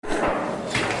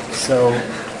So,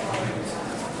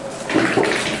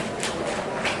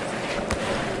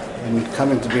 in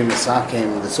coming to be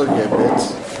Masakim, the Sugya a bit,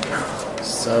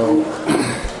 so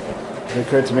it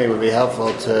occurred to me it would be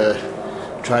helpful to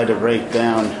try to break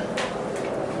down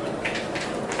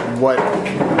what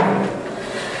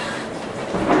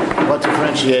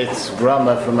differentiates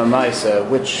Grama from a Maisa,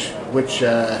 which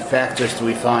factors do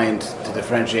we find to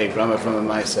differentiate Grama from a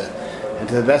Maisa. And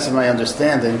to the best of my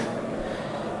understanding,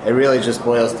 it really just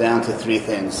boils down to three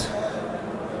things.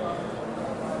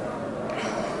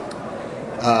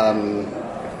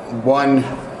 One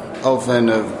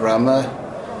ofen of Grama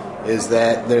is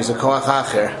that there's a koach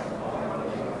acher.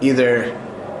 Either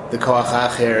the koach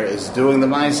acher is doing the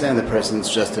Maisa and the person's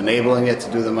just enabling it to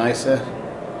do the Maisa,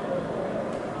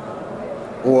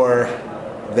 or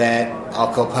that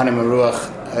al kol panim haruach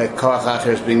koach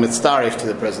acher is being mitzdarif to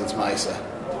the person's Maisa.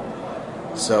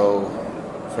 So,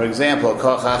 for example,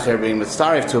 koach acher being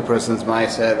mitzdarif to a person's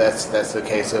Maisa, that's the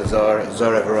case of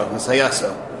Zorev Aruch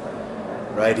Masayaso.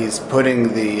 Right? He's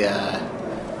putting the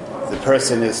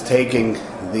person is taking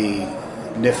the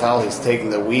nifal, he's taking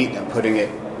the wheat and putting it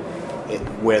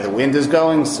where the wind is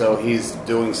going, so he's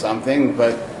doing something,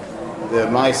 but the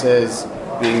Maisa is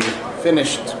being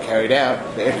finished, carried out,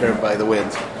 the ikr, by the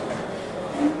wind.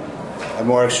 A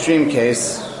more extreme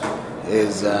case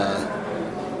is that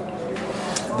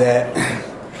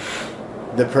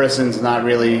the person's not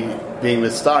really being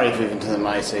mitzdarif even to the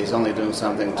Maisa, he's only doing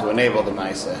something to enable the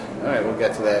Maisa. All right, we'll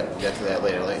get to that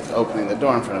later, like opening the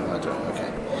door in front of Mudra. Okay.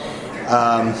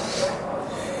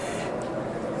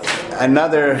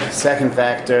 Another second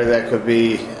factor that could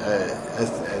be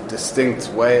a distinct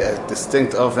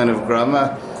ofen of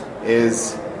Grama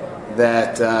is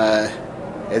that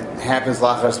it happens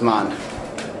lachar zman.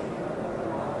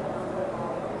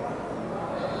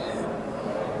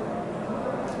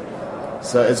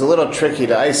 So it's a little tricky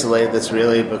to isolate this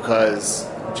really, because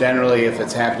generally if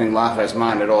it's happening lachar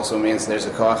zman, it also means there's a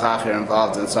koach acher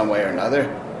involved in some way or another.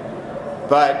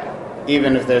 But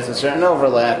even if there's a certain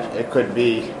overlap, it could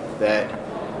be that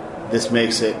this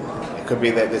makes it could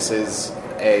be that this is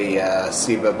a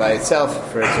siba by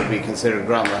itself for it to be considered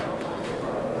grama.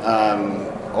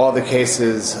 All the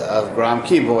cases of gram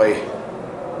kiboy,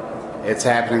 it's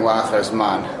happening lachar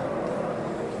zman,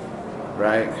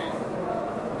 right?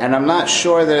 And I'm not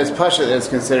sure that it's pasha that it's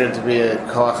considered to be a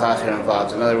koach acher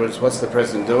involved. In other words, what's the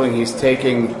person doing? He's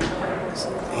taking a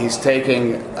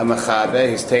mechabe,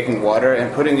 he's taking water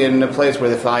and putting it in a place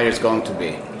where the fire is going to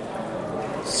be.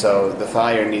 So the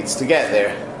fire needs to get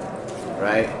there,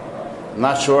 right? I'm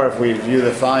not sure if we view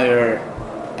the fire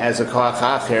as a koach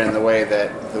acher in the way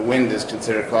that the wind is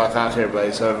considered koach acher by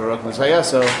Zorev Aruch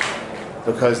Masayaso,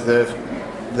 because the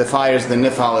fire is the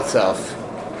nifal itself.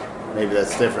 Maybe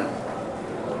that's different.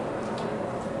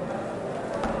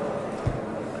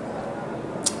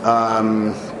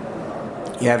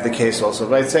 You have the case also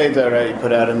by Tzeda, right? You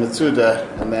put out a mitzuda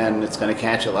and then it's going to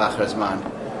catch a lachar zman.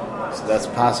 So that's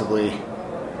possibly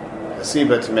a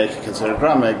siba to make it considered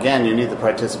grama. Again, you need the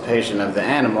participation of the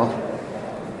animal,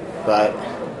 but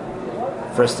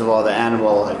first of all, the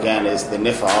animal again is the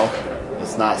nifal.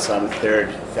 It's not some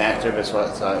third factor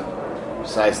besides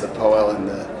the poel and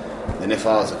the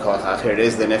nifal is a koach acher. It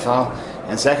is the nifal,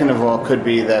 and second of all, could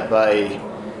be that by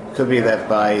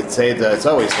tzeda it's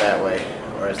always that way,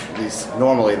 or at least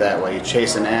normally that way. You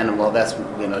chase an animal, that's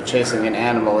chasing an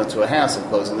animal into a house and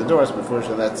closing the doors before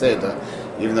that tzeda,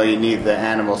 even though you need the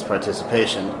animal's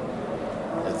participation.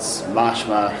 It's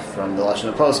mashma from the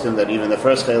Lashon HaPoskim that even the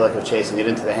first chilek of chasing it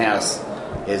into the house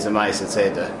is a ma'aseh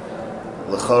tzeda.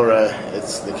 L'chora,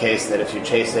 it's the case that if you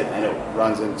chase it and it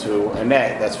runs into a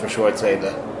net, that's for sure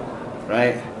tzeda,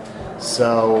 right?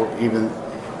 So even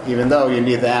though you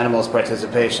need the animal's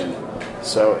participation.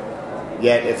 So,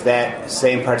 yet if that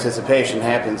same participation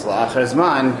happens la'achar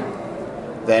zman,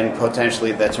 then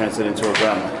potentially that turns it into a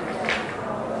grama.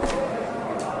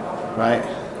 Right?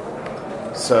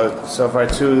 So far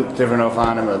two different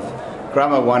ofanim of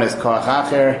grama. One is koach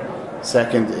acher,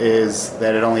 second is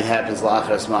that it only happens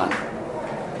la'achar zman.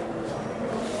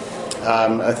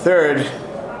 A third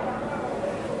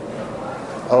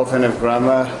ofen of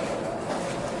grama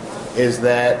is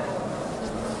that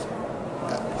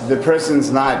the person's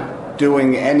not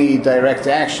doing any direct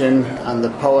action on the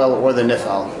poel or the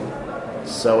nifal.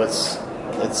 So it's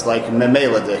like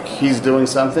memeladik. He's doing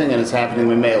something and it's happening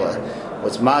memela.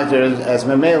 What's magdir as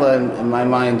memela in my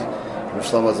mind, Rav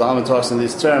Shlomo Zalman talks in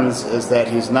these terms, is that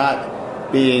he's not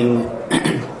doing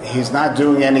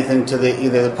anything to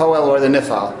either the poel or the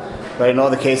nifal. Right? In all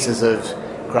the cases of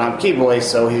gram kiboy,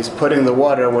 so he's putting the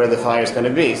water where the fire is going to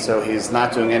be. So he's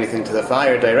not doing anything to the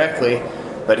fire directly,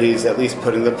 but he's at least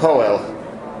putting the poel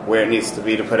where it needs to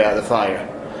be to put out the fire,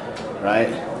 right?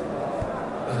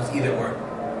 It's either or.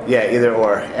 Yeah, either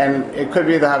or. And it could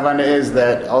be the Havana is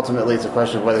that ultimately it's a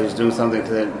question of whether he's doing something to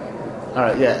the... All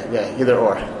right, yeah, either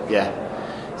or, yeah.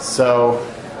 So,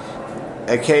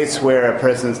 a case where a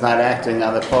person's not acting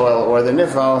on the poel or the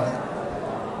nifal,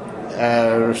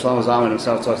 Rosh Shlomo Zalman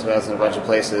himself talks about this in a bunch of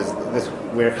places. This,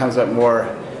 where it comes up more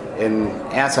in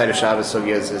outside of Shabbos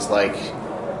sugyas is like,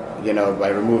 by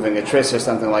removing a tris or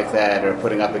something like that, or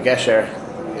putting up a gesher,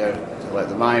 to let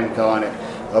the mayim go on it.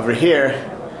 Over here,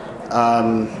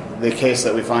 the case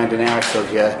that we find in our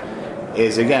sugya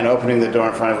is again opening the door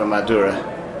in front of a madura,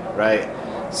 right?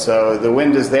 So the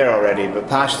wind is there already, but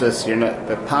pashtus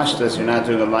you're not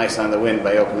doing a mice on the wind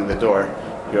by opening the door.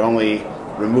 You're only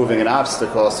removing an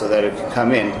obstacle so that it can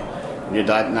come in. You're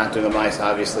not doing a mice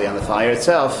obviously on the fire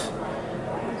itself.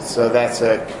 So that's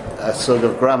a sort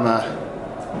of grama,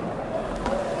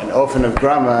 an ofen of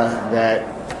grama that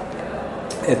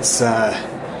it's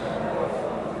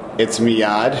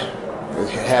miyad. It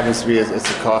happens to be it's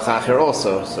a koach acher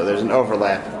also, so there's an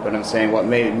overlap. But I'm saying what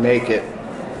may make it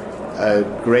a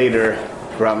greater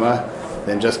grama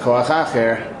than just koach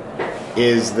acher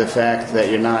is the fact that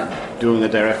you're not doing a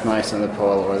direct mice on the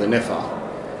poel or the nifal.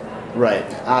 Right.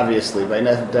 Obviously, by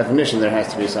definition, there has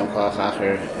to be some koach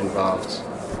acher involved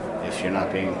if you're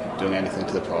not doing anything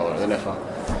to the poel or the nifal.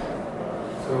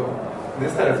 So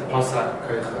this that is pasak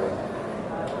koichai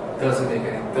doesn't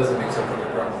make something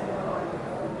a grama.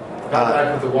 I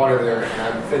put the water there and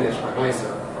I finished my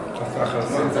maisa.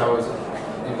 Since I was,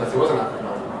 because it wasn't after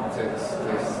say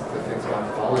the thing's about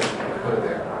to fall in, I put it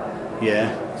there.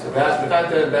 Yeah. So that the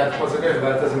fact that was good,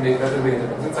 that doesn't make a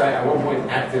difference. Since I at one point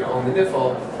acted on the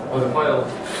nifal or the pile,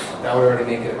 that would already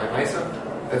make it my maisa.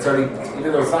 That's already,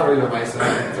 even though it's not really my maisa,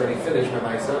 it's already finished my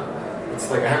maisa. It's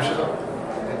like a hamshah.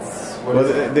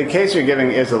 The case you're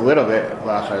giving is a little bit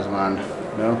lachar zman,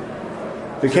 no?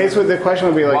 The question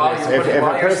would be like this: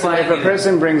 if a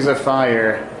person brings a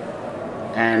fire,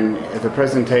 and if a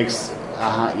person takes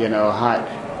a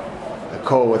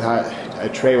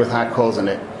tray with hot coals in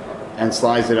it, and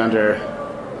slides it under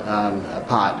a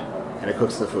pot, and it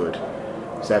cooks the food,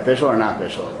 is that bishul or not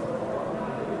bishul?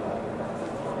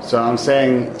 So I'm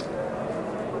saying,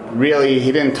 really,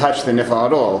 he didn't touch the nifal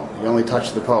at all. He only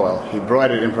touched the poel. He brought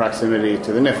it in proximity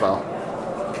to the nifal.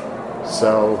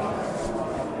 So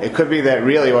it could be that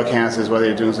really what counts is whether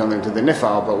you're doing something to the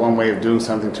nifal, but one way of doing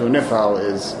something to a nifal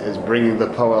is bringing the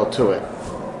poel to it.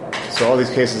 So all these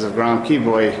cases of gram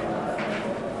kiboy,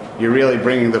 you're really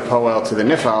bringing the poel to the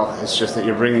nifal. It's just that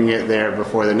you're bringing it there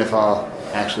before the nifal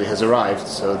actually has arrived.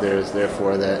 So there's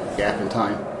therefore that gap in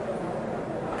time.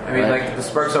 I mean, right? Like the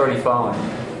spark's already fallen.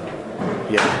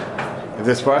 Yeah. If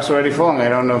the spark's already falling, I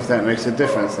don't know if that makes a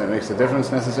difference. That makes a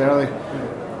difference necessarily.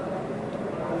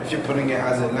 If you're putting it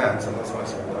as it lands, and that's why I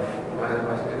said that.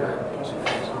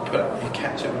 But you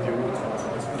catch it with your roots.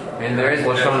 I mean, there is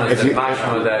lashon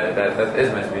that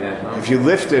is meant to be there. No? If you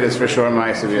lift it, it's for sure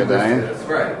ma'aseh b'yadayim. That's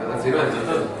right. That's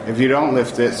the if you don't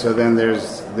lift it, so then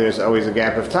there's always a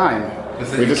gap of time.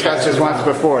 We discussed this once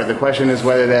before. The question is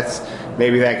whether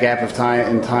maybe that gap of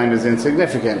time is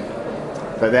insignificant.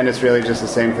 But then it's really just the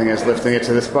same thing as lifting it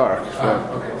to the spark.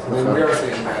 Okay. So then we are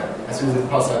saying that as soon as the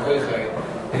pasuk koichai,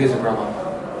 it is a grama.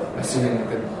 Assuming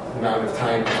the amount of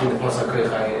time between the pasuk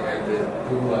koichai and the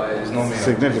pula is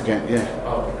significant. Yeah.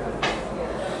 Oh.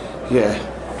 Okay.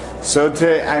 Yeah. So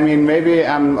maybe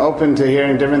I'm open to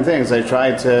hearing different things. I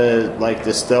try to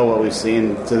distill what we've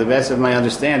seen to the best of my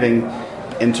understanding.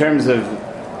 In terms of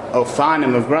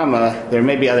ofanim of grama, there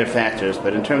may be other factors,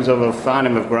 but in terms of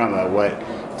ofanim of grama, what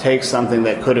takes something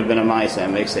that could have been a maisa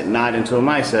and makes it not into a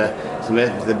maisa, to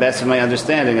the best of my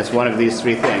understanding, it's one of these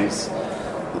three things.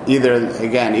 Either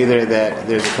that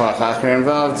there's a koach acher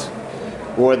involved,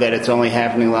 or that it's only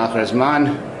happening lachar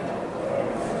zman,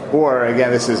 or again,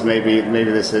 this is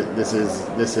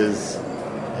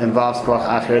involves koach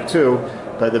acher too,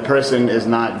 but the person is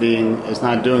not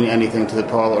doing anything to the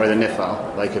poel or the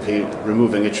nifal. Like if he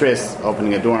removing a tris,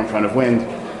 opening a door in front of wind,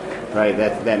 right?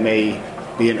 That may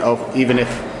be even if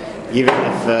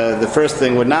the first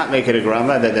thing would not make it a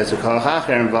grama, that there's a koach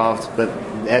acher involved, but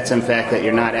that's in fact that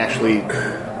you're not actually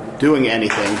doing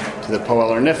anything to the poel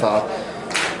or nifal.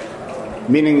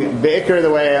 Meaning, be'ikr, the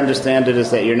way I understand it, is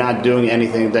that you're not doing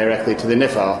anything directly to the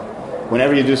nifal.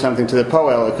 Whenever you do something to the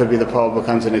poel, it could be the poel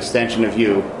becomes an extension of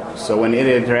you. So when it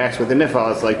interacts with the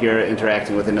nifal, it's like you're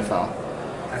interacting with the nifal.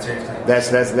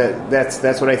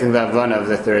 That's what I think the havana of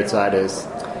the third side is.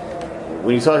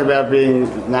 When you talk about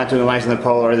not doing a mice in the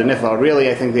poel or the nifal, really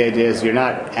I think the idea is you're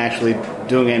not actually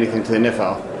doing anything to the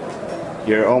nifal.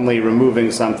 you're only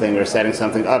removing something or setting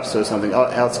something up so something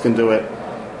else can do it.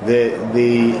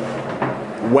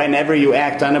 Whenever you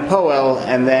act on a poel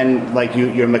and then like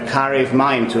you're makarev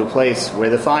mind to a place where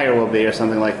the fire will be or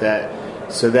something like that,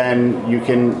 so then you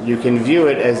can view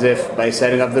it as if by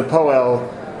setting up the poel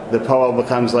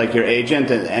becomes like your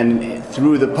agent, and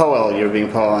through the poel you're being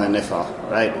poel on a nifal,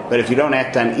 right? But if you don't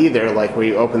act on either, like where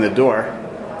you open the door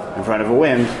in front of a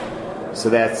wind, so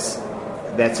that's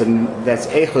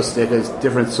echostik, is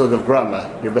different sort of grama.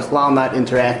 You're bichlal not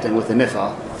interacting with the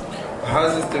nifal. How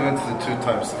is this different to the two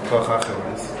types of koach acher?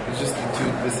 It's just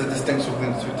it's a distinction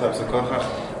between the two types of koach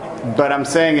acher. But I'm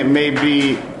saying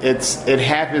it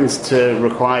happens to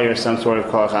require some sort of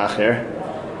koach acher,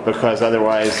 because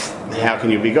otherwise, how can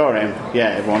you be gorem?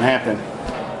 Yeah, it won't happen.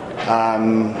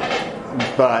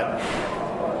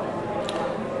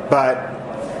 But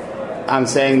I'm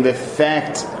saying the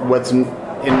fact, what's in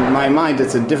my mind,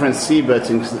 it's a different siba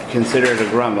to consider it a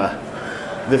grama.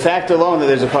 The fact alone that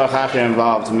there's a koach acher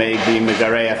involved may be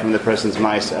megareya from the person's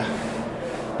maisa,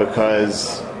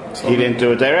 because he didn't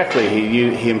do it directly.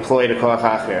 He employed a koach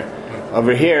acher.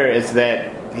 Over here, it's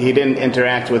that he didn't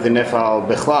interact with the nifal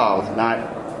bichlal, not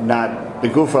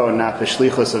begufo, not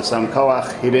b'shlichus of some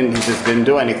koach. He just didn't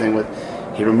do anything with.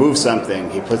 He removed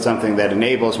something. He put something that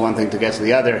enables one thing to get to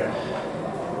the other.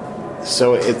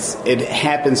 So it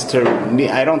happens to.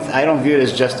 I don't view it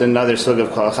as just another sug of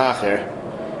koach acher.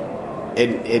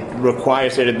 It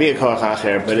requires there to be a koach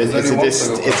acher, but it's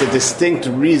a distinct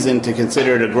reason to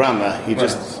consider it a grama. So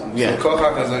koach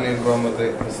acher is only a grama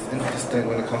that is indistinct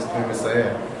when it comes to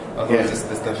Messiah. Otherwise, it's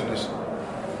this definition.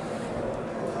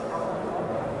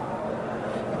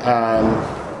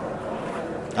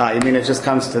 You mean it just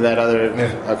comes to that other?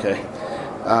 Yeah. Okay.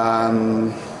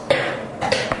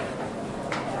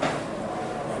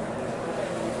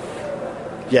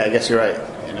 Yeah, I guess you're right.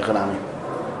 In economy.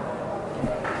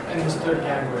 In this third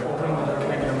category, opening the door,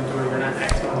 connecting on the door, you're not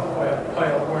acting on the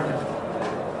oil or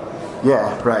nifal.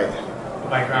 Yeah, right.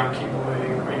 By ground keeping,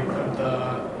 where you put the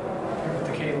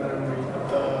kalim, where you put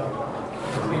the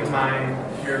clean mind,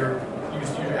 you're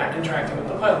interacting with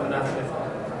the oil, but not the nifal.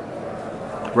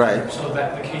 Right. So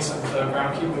that the case of the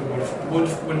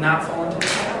groundkeeper would not fall into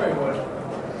this category, would?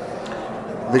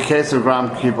 The case of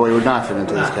groundkeeper would not fit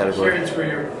into this category. Here it's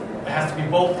where it has to be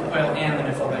both the oil and the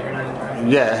nifal that you're not interacting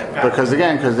with. Yeah, because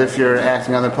if you're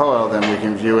acting on the poel, then we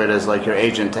can view it as like your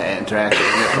agent to interact with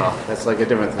the nifal. That's like a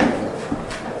different thing.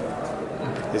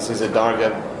 This is a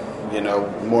darga,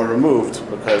 more removed,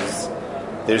 because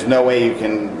there's no way you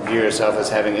can view yourself as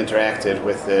having interacted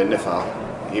with the nifal,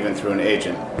 even through an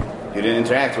agent. You didn't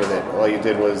interact with it. All you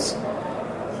did was,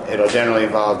 it'll generally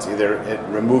involve either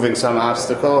removing some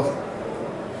obstacle,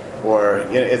 or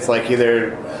it's like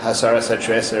either hasara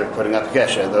satres or putting up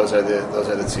gesha. Those are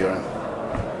the tziurim.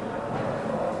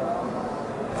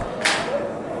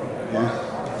 Yeah.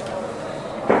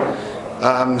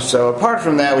 So apart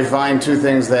from that, we find two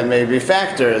things that may be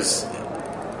factors.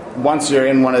 Once you're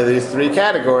in one of these three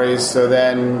categories, so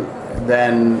then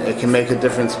it can make a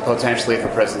difference potentially if a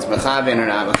person's mechavin or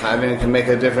not mechavin. It can make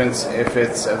a difference if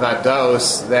it's a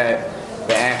vados, that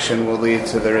the action will lead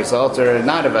to the result, or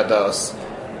not a vados.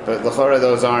 But l'chora,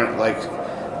 those aren't like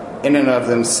in and of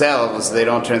themselves. They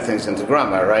don't turn things into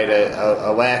grama, right?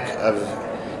 A lack of,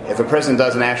 if a person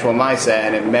does an actual maisa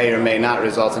and it may or may not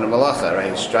result in a malacha,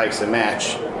 right? He strikes a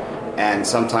match, and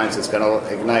sometimes it's going to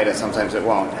ignite and sometimes it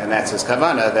won't, and that's his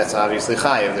kavana. That's obviously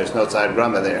chayiv. There's no tzad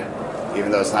grama there,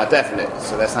 even though it's not definite.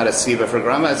 So that's not a siba for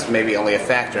grama. It's maybe only a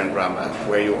factor in grama,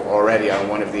 where you already are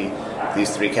one of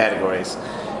these three categories.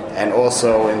 And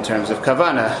also in terms of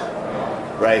kavana,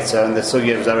 right? So in the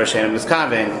sugya of zavar she'eino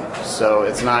miskavin, so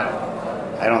it's not,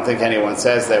 I don't think anyone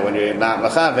says that when you're not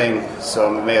machavin, so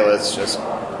mamela it's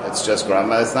just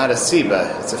grama. It's not a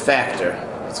siba, it's a factor.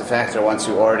 It's a factor once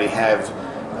you already have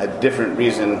a different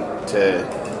reason to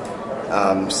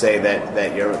say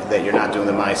that you're not doing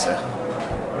the maisa.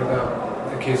 What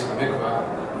about the case of the mikvah?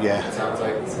 Yeah. It sounds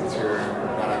like since you're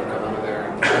not having kavana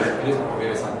there, maybe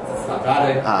it's not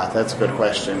bad. That's a good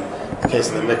question. The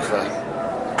case of the mikvah.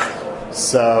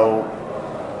 So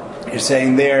you're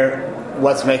saying there,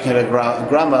 what's making it a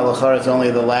grama? L'chara is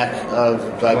only the lack of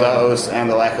vadaos and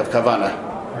the lack of kavana,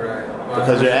 Right. Well,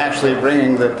 because you're actually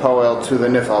bringing the poel to the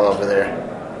nifal over there,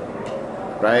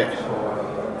 right?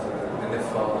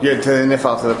 Yeah, to the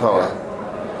nifal, to the poel.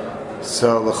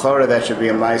 So l'chara, that should be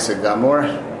a ma'aseh gamur.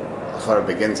 L'chara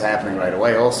begins happening right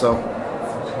away. Also,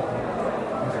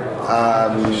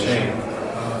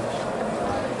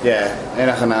 yeah,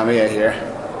 enachanamiya here.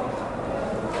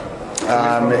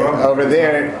 Over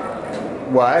there,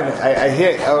 What? I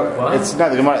hear. Oh, What? it's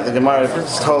not the Gemara. The Gemara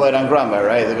is told on Grama,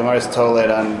 right? The Gemara is told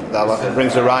on the halacha. It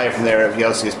brings a raya from there of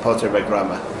Yossi is poter by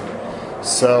Grama.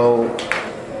 So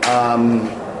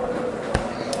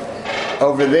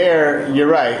over there, you're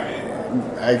right.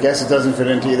 I guess it doesn't fit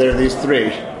into either of these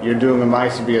three. You're doing a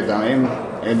ma'aseh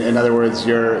b'yadayim. In other words,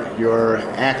 you're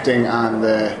acting on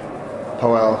the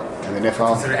poel and the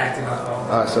nifal. Consider acting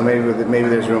on So maybe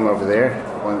there's room over there.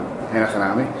 One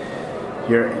henachanami.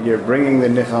 You're bringing the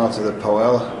nifal to the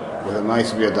poel with a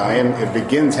ma'aseh b'yadayim. It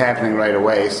begins happening right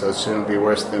away, so it shouldn't be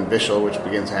worse than bishul, which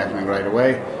begins happening right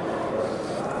away.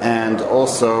 And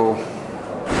also,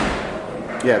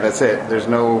 yeah, that's it. There's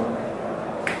no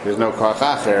koach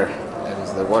acher.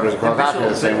 The water's koach acher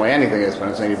the same way anything is. But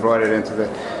I'm saying you brought it into the.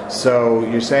 So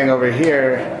you're saying over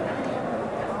here.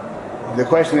 The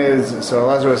question is, so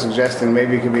Elazar was suggesting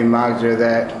maybe it could be magdir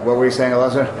that. What were you saying,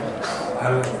 Elazar?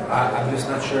 I'm just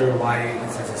not sure why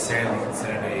it's necessarily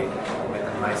considered a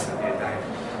ma'aseh b'yadayim.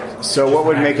 So what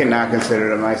would make it not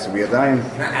considered a ma'aseh b'yadayim?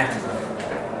 You're not acting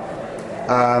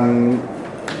on it.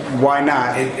 Why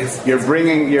not? You're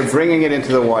bringing it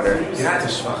into the water. You're not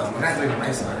teshvachim. You're not doing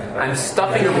ma'aseh on it. I'm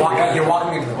stuffing You're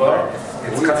walking into the water.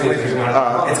 It's being brought with you.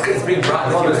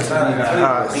 It's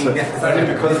not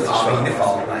because it's being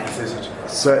nifal.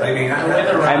 So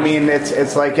I mean,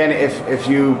 it's like if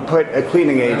you put a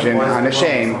cleaning agent on a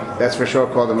shame, that's for sure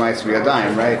called a ma'aseh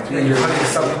b'yadayim, right? You're hunting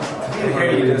something.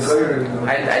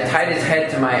 I tied his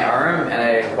head to my arm and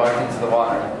I walked into the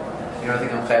water. You don't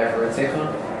think I'm chayav for Ritzichon?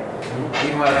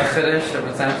 Even when I finish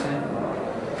of Samson?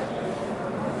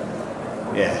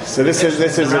 Yeah. So this is The a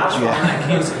Rashba on that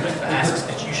case asks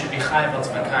that you should be chayav al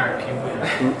tzvakar kibuya.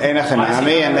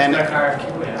 enachanami, and then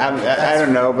I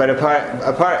don't know, but apart.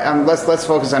 Let's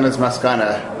focus on his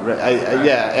maskana.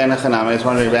 Enachanami. I just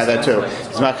wanted to about that too.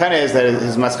 His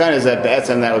maskana is that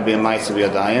be'etzem that would be a ma'aseh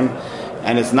b'yadayim,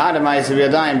 and it's not a ma'aseh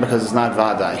b'yadayim because it's not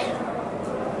vaday.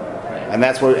 And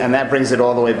that brings it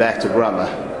all the way back to Grama.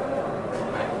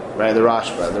 Right, the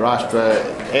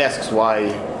Rashba asks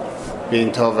why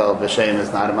being tovel b'shem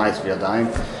is not a ma'aseh b'yadayim,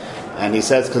 and he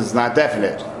says because it's not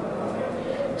definite.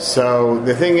 So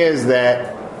the thing is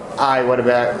that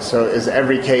so is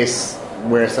every case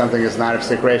where something is not a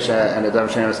psik reisha and a davar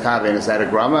she'eino miskavin, is that a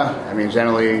grama? I mean,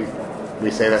 generally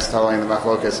we say that's totally in the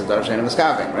machlokas of davar she'eino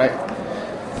miskavin, right?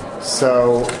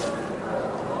 So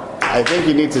I think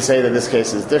you need to say that this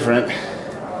case is different.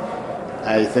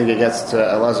 I think it gets to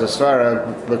Elazar's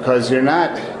svara because you're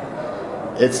not.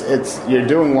 You're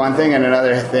doing one thing and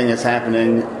another thing is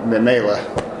happening memela,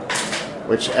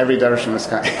 which every davar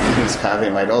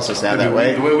miskavin might also sound that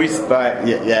way. The way we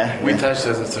touch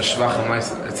says it's a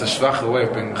shvacha way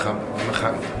of being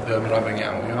rubbing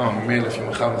out. You know, male if you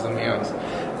mecham something else,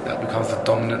 that becomes the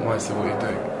dominant way of what you're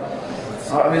doing.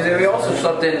 I mean, we also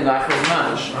slept in Lachar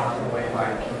Zman.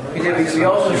 We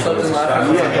also slept in Lachar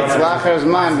Zman. Yeah, it's Lachar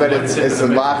Zman, but it's a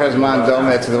Lachar Zman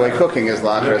dome to the way cooking is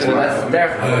Lachar Zman.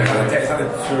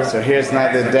 So here's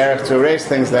not the derech to erase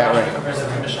things that way.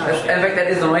 In fact, that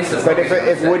is the nicest. But if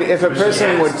a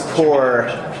person would pour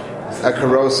a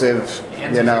corrosive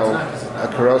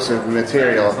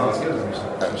material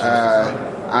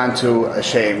onto a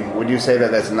shame, would you say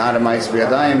that that's not a ma'aseh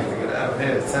b'yadayim?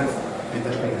 It's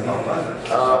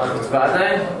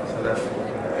vaday?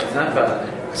 It's not vaday.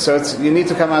 So you need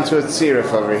to come onto a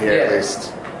tzirif over here at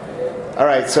least. All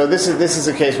right, so this is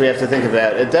a case we have to think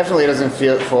about. It definitely doesn't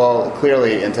fall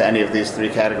clearly into any of these three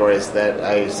categories that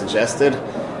I suggested.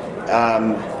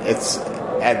 It's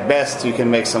at best you can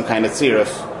make some kind of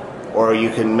tzirif, or you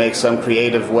can make some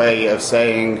creative way of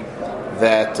saying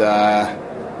that.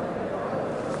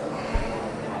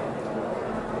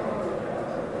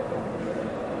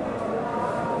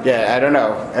 I don't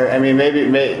know. I mean, maybe you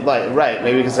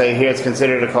can say here it's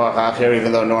considered a koach acher,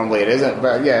 even though normally it isn't.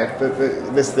 But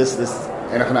this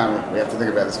enochanami, we have to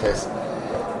think about this case.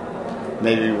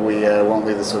 Maybe we won't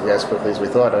leave this as quickly as we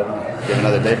thought. I don't know. Give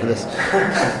another day for this.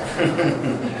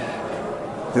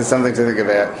 There's something to think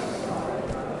about.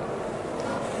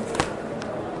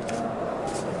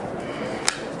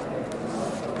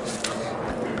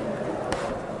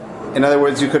 In other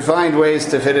words, you could find ways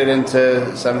to fit it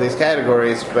into some of these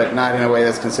categories, but not in a way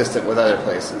that's consistent with other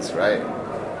places, right?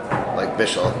 Like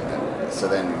Bishul. So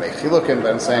then you make chilukim,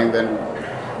 but I'm saying then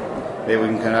maybe we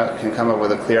can come up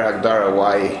with a clear hagdara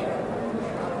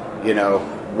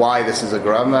why this is a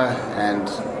grama, and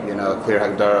a clear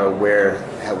hagdara where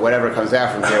whatever comes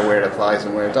out from here, where it applies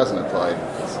and where it doesn't apply.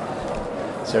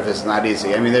 Surface is not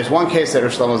easy. I mean, there's one case that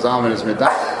Rosh Shlomo Zalman is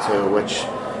medachet to, which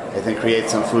I think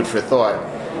creates some food for thought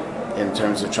in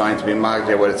terms of trying to be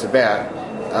magdir what it's about.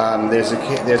 There's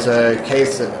a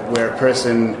case where a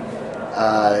person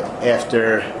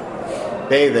after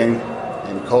bathing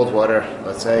in cold water,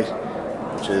 let's say,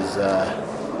 which is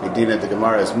Medina the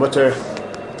Gemara is mutter,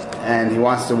 and he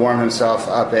wants to warm himself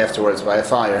up afterwards by a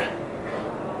fire.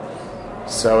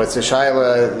 So it's a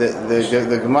shaila.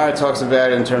 The Gemara talks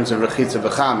about it in terms of rechitza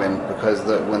b'chamin, because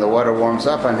when the water warms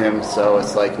up on him, so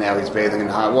it's like now he's bathing in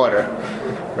hot water,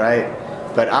 right?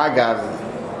 But agav,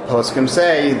 poskim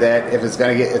say that if it's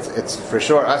going to get, it's for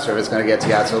sure usher if it's going to get to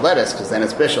yatzel lettuce, because then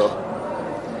it's bishul.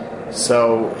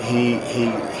 So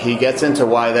he gets into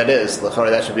why that is. L'chorah,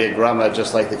 that should be a grama,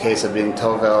 just like the case of being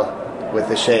tovel with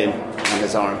the shame on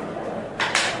his arm.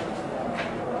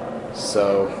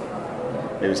 So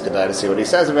maybe it's good to see what he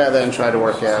says about that and try to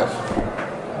work out.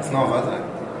 It's not vadai.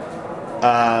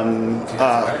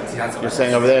 You're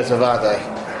saying over there it's a vadai,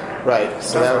 right?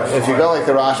 So that, if you go like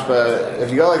the Rashba,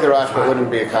 it wouldn't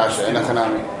be a kasha in a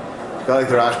chanami. If you go like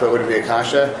the Rashba, it wouldn't be a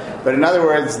kasha. But in other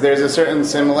words, there's a certain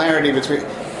similarity between.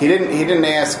 He didn't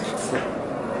ask.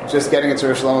 Just getting into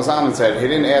Rosh Shlomo Zalman said, he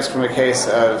didn't ask from a case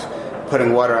of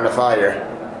putting water on a fire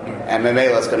and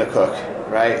Memela's going to cook,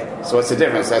 right? So what's the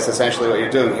difference? That's essentially what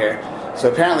you're doing here. So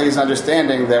apparently his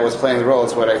understanding that was playing the role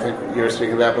is what I think you were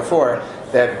speaking about before,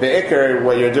 that be'ikr,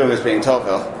 what you're doing is being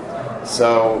tovel.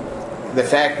 So the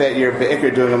fact that you're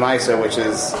be'ikr doing a maisa, which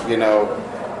is,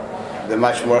 the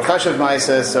much more chashav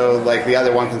maisa, so like the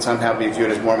other one can somehow be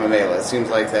viewed as more mamela. It seems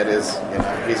like that is,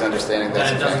 he's understanding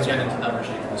that. That it doesn't get into davar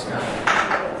shein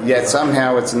miskaving. Yet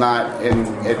somehow it's not in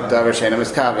davar shein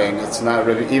miskaving. It's not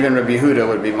even Rabbi Yehuda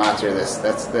would be matir this.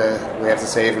 We have to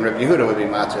say even Rabbi Yehuda would be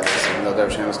matir this, even though davar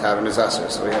shein miskaving is usher.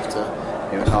 So we have to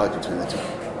highlight between the two.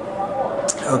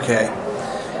 Okay.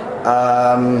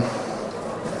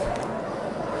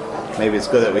 Maybe it's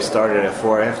good that we started at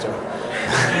 4 after.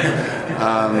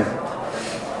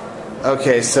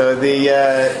 Okay, so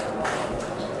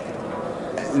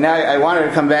now I wanted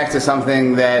to come back to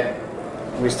something that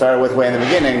we started with way in the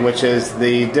beginning, which is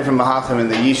the different mahachim and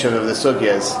the yishuv of the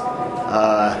sugyas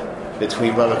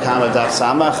between Bava Kama Daf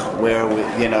Samach, where we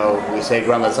say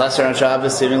Grama Zasar on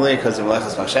Shabbos seemingly because of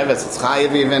Melechus Machshavas, it's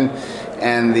Chayiv even,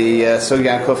 and the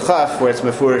Sugya Kuf Chaf, where it's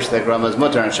Mefurish that Grama is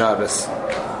Mutter on Shabbos.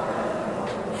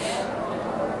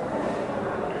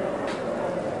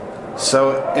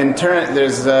 So in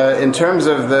terms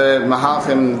of the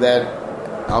mahalchim that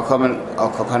Al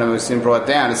Kohanim brought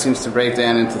down, it seems to break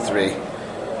down into 3.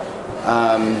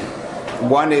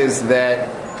 One is that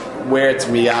where it's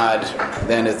miyad,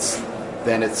 then it's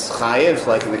chayiv,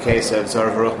 like in the case of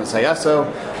Zor Baruch Misayaso.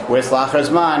 Where it's lachar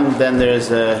zman, then there's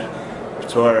a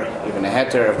Torah, even a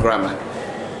heter of grama.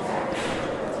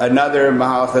 Another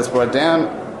mahalch that's brought down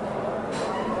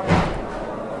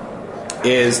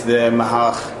is the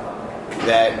mahalch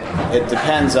that it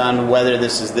depends on whether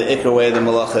this is the ikar way the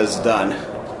malacha is done.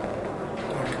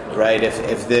 Right?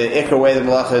 If the ikar way the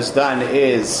malacha is done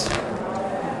is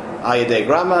ayadei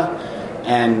grama,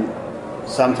 and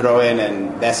some throw in,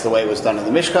 and that's the way it was done in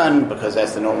the Mishkan, because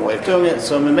that's the normal way of doing it.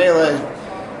 So Memela,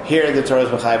 here the Torah is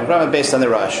b'chayiv grama based on the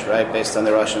Rosh, right? Based on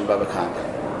the Rosh and Bava Kama.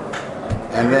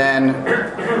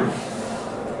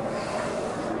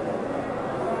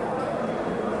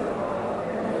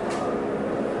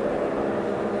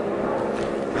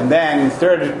 And then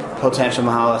third potential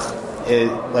mahalach is,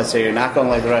 let's say you're not going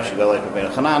like the Rosh, you go like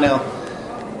Rabbeinu Hananel,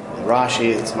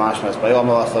 Rashi, it's mashmas by all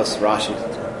malachos, Rashi.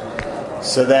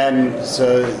 So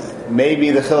maybe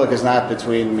the chiluk is not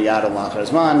between miyad and lachar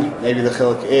zman. Maybe the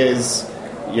chiluk is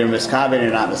you're miskaven,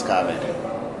 you're not miskaven.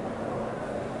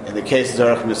 In the case of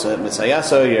Zorach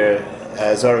Misayaso, you're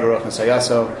Zorach Baruch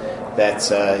Misayaso. That's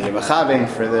you're mechaven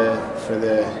for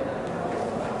the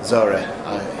Zorah.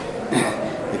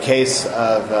 The case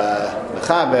of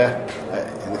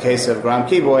Mechabe, in the case of Gram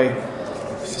Kiboy.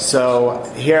 So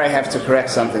here I have to correct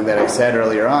something that I said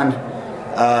earlier on.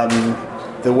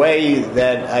 The way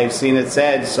that I've seen it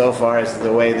said so far is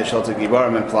the way the Shulta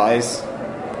Giborim implies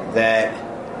that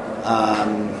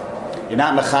you're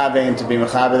not mechavein to be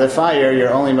mechabe the fire,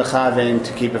 you're only mechavein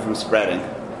to keep it from spreading.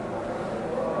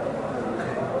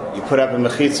 You put up a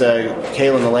mechitza,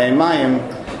 kelim alein mayim,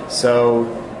 so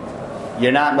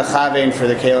you're not mechavein for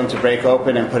the kelim to break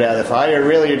open and put out the fire.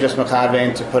 Really, you're just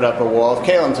mechavein to put up a wall of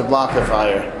kelim to block the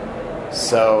fire.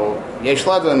 So, yesh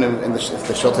ladon, if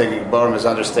the Shulta Giborim is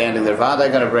understanding their vada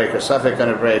going to break or suffix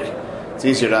going to break, it's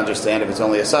easier to understand if it's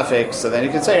only a suffix. So then you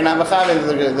can say you're not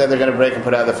mechavein that they're going to break and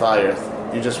put out the fire.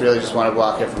 You just really want to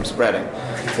block it from spreading.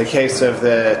 The case of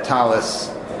the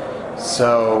talis,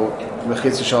 so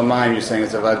mechitza shel mayim, you're saying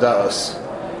it's a vadaos.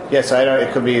 Yes,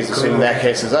 it could be assuming that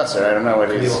case is usher. I don't know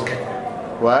what it is.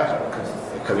 What?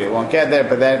 could be it won't get there,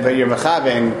 but you're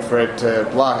mechavein for it to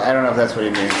block. I don't know if that's what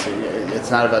he means.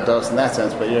 It's not about dos in that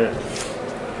sense, but you're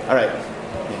all right.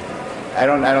 I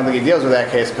don't think he deals with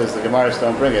that case because the Gemaras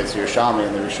don't bring it. It's Yerushalmi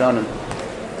and the Rishonim.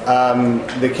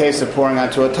 The case of pouring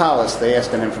onto a talus, they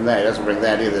ask on him from that. He doesn't bring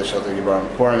that either. Shiltei Giborim,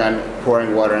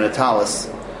 pouring water in a talus.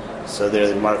 So there,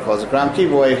 the Gemara calls it gram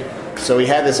kiboy. So we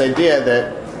had this idea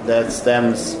that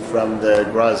stems from the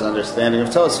Gra's understanding of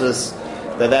Tosfos,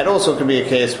 that also could be a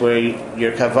case where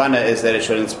your kavana is that it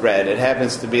shouldn't spread. It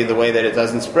happens to be the way that it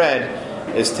doesn't spread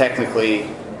is technically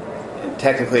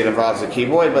it involves a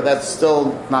kiboy, but that's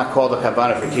still not called a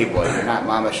kavana for kiboy. You're not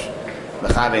mamash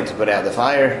mechaving to put out the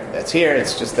fire. That's here.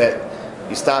 It's just that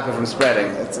you stop it from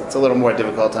spreading. It's a little more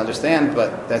difficult to understand,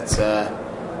 but that's. I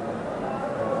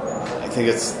think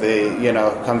it's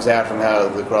comes out from how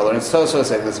the Gra learns Tosfos,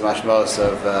 like this mashmos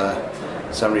of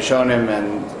some Rishonim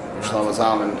and Shlomo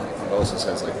Zalman also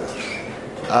says like this.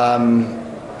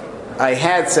 I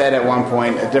had said at one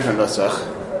point a different nusach,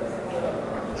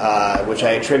 which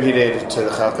I attributed to the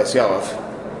Chalkas Yoav,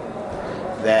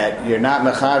 that you're not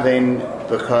mechavein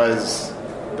because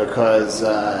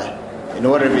in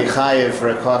order to be chayiv for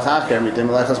a koach acher midim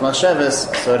melechas machshavas,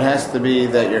 so it has to be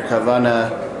that your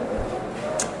kavana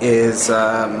is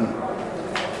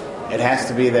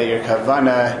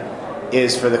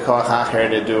for the koach acher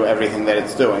to do everything that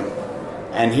it's doing.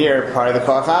 And here, part of the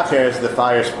koach acher is the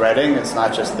fire spreading. It's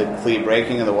not just the kli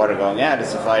breaking and the water going out.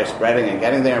 It's the fire spreading and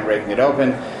getting there and breaking it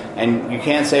open. And you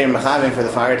can't say you're mechaving for the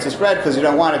fire to spread because you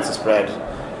don't want it to spread.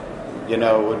 It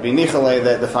would be nichalei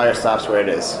that the fire stops where it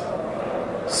is.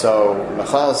 So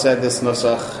Michal said this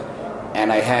nusach,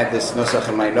 and I had this nusach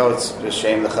in my notes,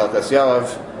 b'shem the Chalkas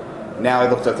Yoav. Now I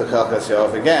looked at the Chalkas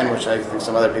Yoav again, which I think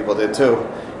some other people did too,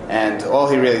 and all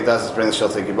he really does is bring the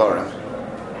Shiltei Giborim.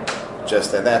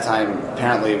 Just at that time,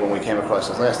 apparently when we came across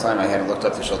this last time, I hadn't looked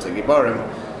up the Shiltei Giborim,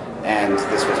 and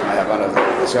this was my Havana of the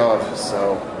Chalkas Yoav,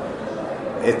 so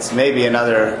it's maybe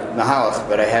another Nahalach,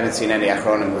 but I haven't seen any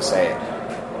Achronim who say it,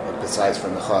 besides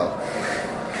from Michal.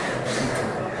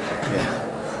 Yeah.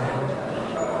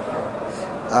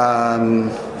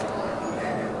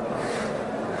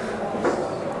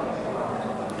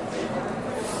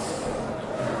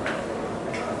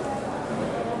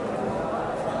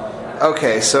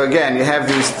 Okay, so again, you have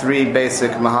these three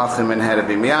basic mahachim in how to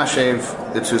be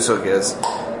miyashev, the two sugyas,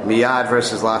 miyad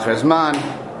versus lacher zman,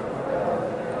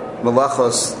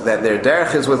 malachos that their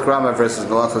derech is with grama versus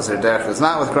malachos their derech is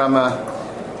not with grama,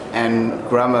 and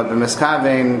grama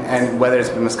b'miskavein, and whether it's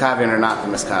b'miskavein or not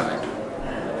b'miskavein.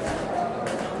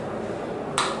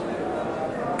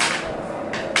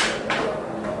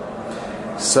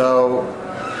 So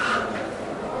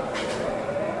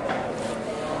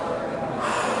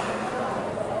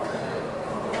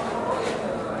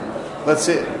let's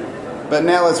see. But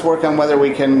now let's work on whether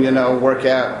we can, work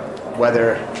out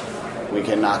whether we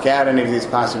can knock out any of these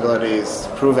possibilities,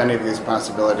 prove any of these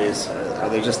possibilities. Are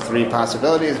they just three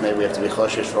possibilities? Maybe we have to be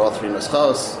choshesh for all three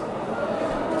nuschos.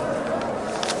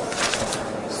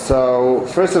 So,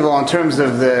 first of all, in terms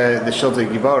of the Shiltei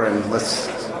Giborim, let's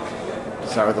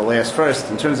start with the last first.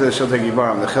 In terms of the Shiltei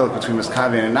Giborim, the chiluk between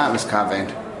miskavein and not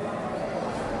miskavein.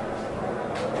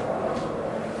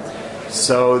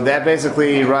 So that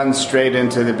basically runs straight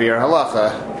into the Bir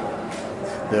Halacha,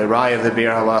 the Rai of the Bir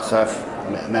Halacha,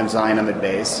 Mem Zayin Amid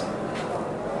Beis,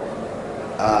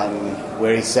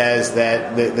 where he says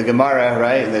that the Gemara,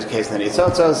 right, in this case the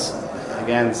Nitzotzos,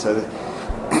 again, so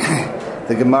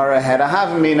the Gemara had a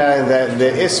Havamina that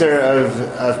the Isser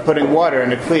of putting water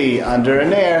in a Kli under a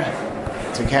Nair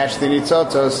to catch the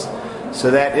Nitzotzos, so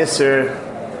that Isser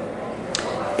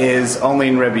is only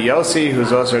in Rebbe Yossi,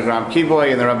 who's also a Gram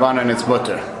Kiboy, and the Rabbanan it's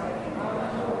Mutter.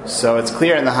 So it's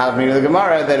clear in the Havamina of the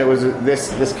Gemara that it was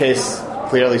this case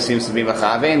clearly seems to be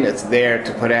Machavein. It's there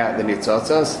to put out the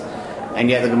Nitzotzos, and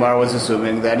yet the Gemara was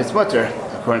assuming that it's Mutter,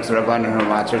 according to the Rabbanan who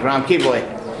Matter Gram Kiboy.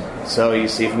 So you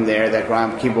see from there that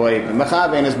Gram Kiboy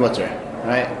Machavein is Mutter,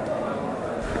 right?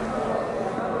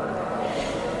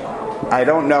 I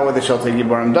don't know what the Shiltei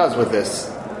Giborim does with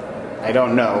this. I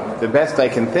don't know. The best I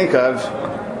can think of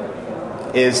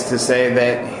is to say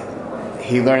that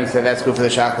he learns that that's good for the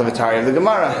Shakla of the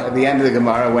Gemara. At the end of the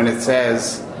Gemara, when it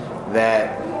says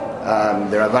that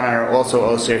the Rabbanan are also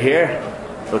Osir here,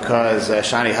 because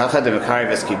Shani Hacha de Mekariv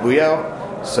es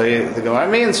Kibuyo, so the Gemara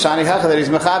means Shani Hacha that he's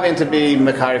Mechavin to be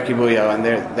Mekariv Kibuyo, and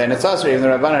then it's Osir, even the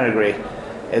Rabbanan agree.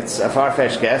 It's a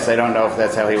far-fetched guess. I don't know if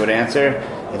that's how he would answer.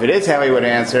 If it is how he would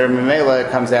answer, Memela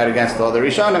comes out against all the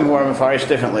Rishonim who are Mefarish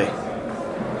differently.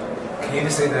 Can you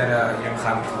just say that you're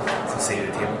Mechavin to say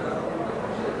the team?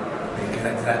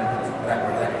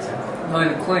 That makes sense? No,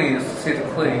 the clean, say the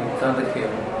clean, not the kill.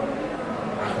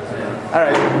 All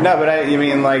right, no, but you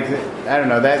mean like I don't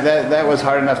know that was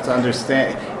hard enough to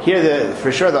understand. Here,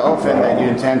 for sure, the ofen that you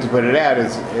intend to put it out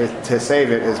is to save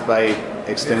it is by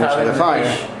extinguishing the fire.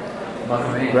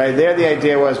 Right there, the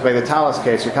idea was by the talus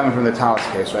case. You're coming from the talus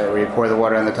case, right, where you pour the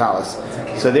water in the talus.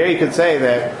 So there, you could say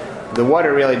that the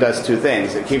water really does two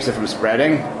things. It keeps it from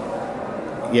spreading,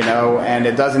 and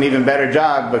it does an even better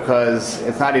job because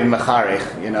it's not even mecharich.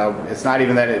 It's not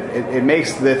even that it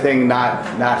makes the thing not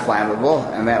flammable,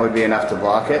 and that would be enough to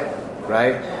block it,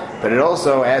 right? But it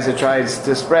also, as it tries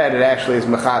to spread, it actually is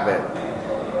mechabit.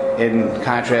 In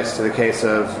contrast to the case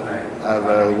of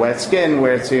a wet skin,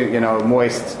 where it's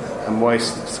a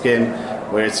moist skin,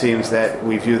 where it seems that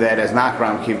we view that as not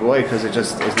gram kiboy because it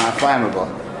just is not flammable.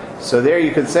 So there,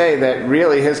 you could say that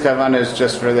really his kavanah is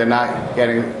just for the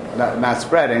not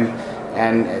spreading,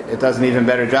 and it does an even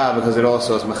better job because it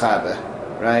also is mechabe,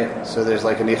 right? So there's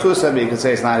like a nichusa, but you could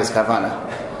say it's not his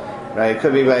kavanah, right? It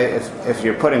could be if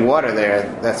you're putting water there,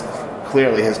 that's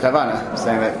clearly his kavanah. I'm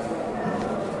saying that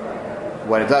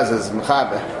what it does is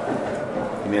mechabe.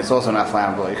 I mean, it's also not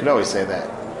flammable. You could always say that.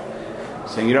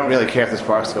 Saying you don't really care if the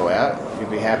sparks go out.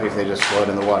 You'd be happy if they just float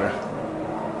in the water.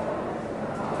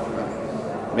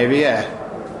 Maybe, yeah.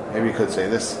 Maybe you could say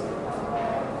this.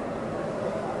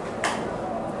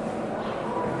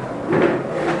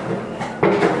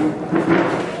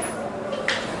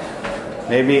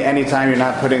 Maybe anytime you're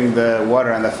not putting the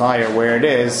water on the fire where it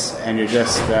is, and you're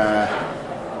just,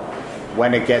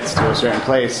 when it gets to a certain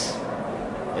place,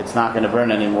 it's not going to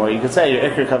burn anymore. You could say your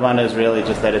ikr kavanah is really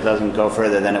just that it doesn't go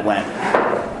further than it went.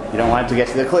 You don't want it to get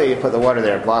to the kli, you put the water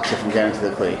there, it blocks it from getting to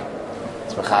the kli.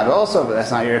 It's mechabe also, but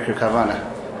that's not your ikr kavanah.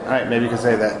 Alright, maybe you could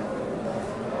say that.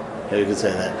 Maybe you could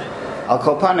say that. Al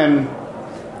kol panim,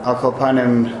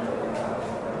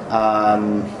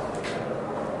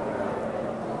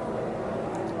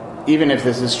 even if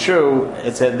this is true,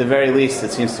 it's at the very least,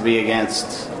 it seems to be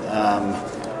against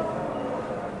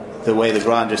the way the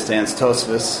Gra understands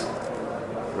Tosfos,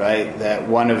 right? That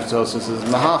one of Tosfos'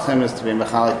 mahachim is to be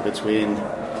mechalik between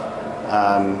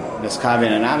miskavin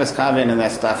and amiskavin, and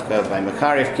that's dafka by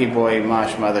Makarif kiboy,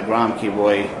 mashma the Gram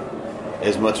kiboy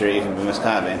is mutter even by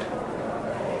miskavin.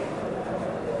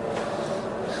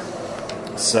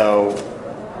 So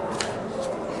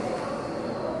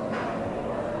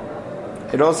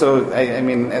it also, I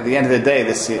mean, at the end of the day,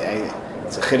 it's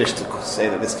a chiddush to say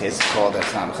that this case is called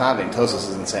Echam Chavin. Tosos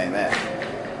isn't saying that.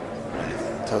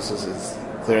 Right? Tosos is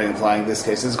clearly implying this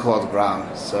case is called Gram.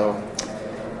 So,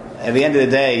 at the end of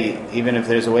the day, even if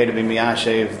there's a way to be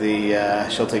miyashev the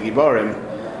Shiltei Giborim,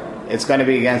 it's going to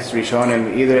be against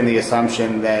Rishonim, either in the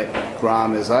assumption that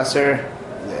Gram is lesser,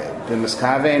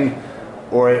 b'miskavin,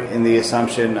 or in the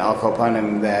assumption al kol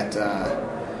panim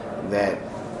that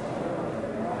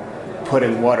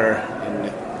putting water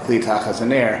in kli tachas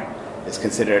and air is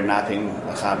considered not being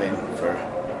a chavin for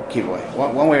kiboy.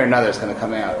 One way or another, it's going to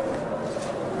come out.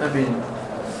 I mean,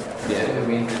 yeah. I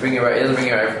mean, it'll bring it right from the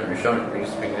Rishon. You're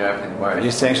just bringing it right from the Gemara.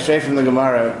 You're saying straight from the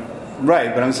Gemara,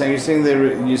 right? But I'm saying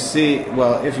you see.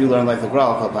 Well, if you learn like the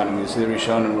Gral Kalpanim, you see the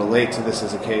Rishonim relate to this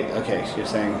as a case. Okay, so you're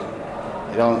saying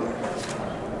you don't.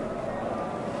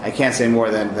 I can't say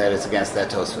more than that. It's against that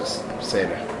Tosfos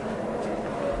Seder.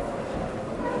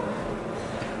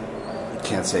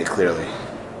 Can't say clearly,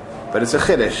 but it's a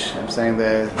chiddush. I'm saying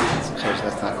that it's a chiddush.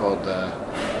 That's not called.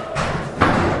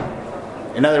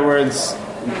 In other words,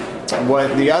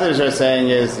 what the others are saying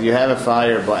is you have a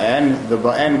fire ba'en. The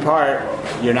ba'en part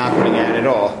you're not putting out at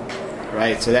all,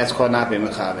 right? So that's called not being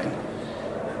mechavin.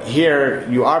 Here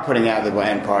you are putting out the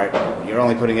ba'en part. You're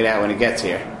only putting it out when it gets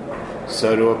here.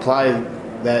 So to apply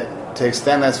that, to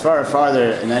extend that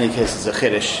farther, in any case, it's a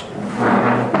chiddush.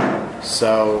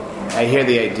 So I hear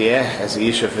the idea as a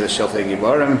yishuv for the Shiltei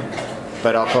Giborim,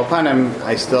 but al kol panim,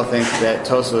 I still think that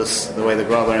Tosfos, the way the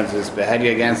Gra learns, is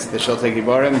behedya against the Shiltei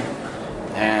Giborim,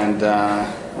 and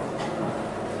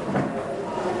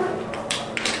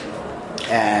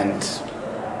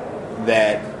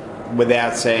that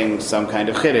without saying some kind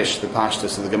of chiddush, the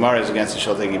pashtus of the Gemara is against the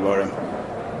Shiltei Giborim,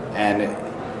 and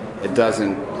it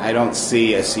doesn't. I don't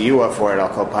see a siyua for it al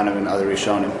kol panim in other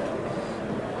Rishonim.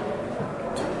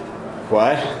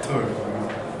 What?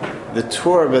 The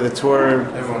Torah, but the Torah,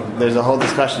 there's a whole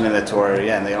discussion in the Torah,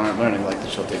 yeah, and they aren't learning like the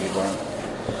Shiltei Giborim.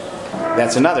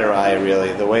 That's another ayah,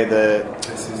 really. The way the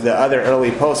other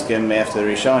early poskim after the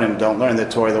Rishonim don't learn the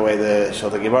Torah the way the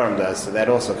Shiltei Giborim does, so that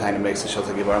also kind of makes the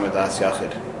Shiltei Giborim a das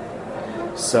yachid.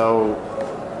 So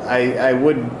I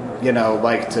would,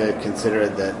 like to consider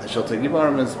that the Shiltei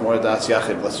Giborim is more das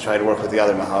yachid. Let's try to work with the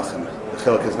other mahalchim. The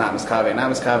chiluk is not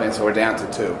miskavein, so we're down to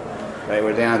two. Right,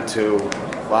 we're down to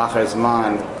Lachar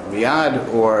Zman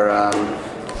Miyad or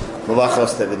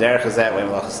malachos that the derech is that way,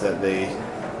 malachos that the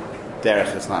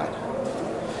derech is not.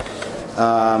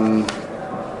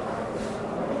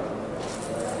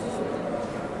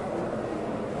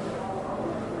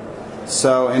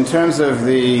 So in terms of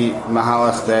the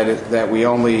mahalach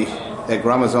that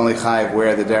grama is only chayiv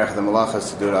where the derech of the malacha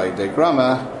is to do it al yedei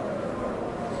grama.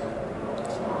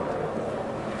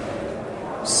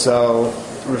 So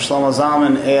Rosh Shlomo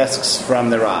Zalman asks from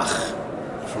the Rach,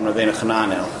 from Rabbeinu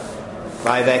Chananel,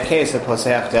 by that case of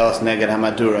poseach delos neged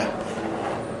hamadura,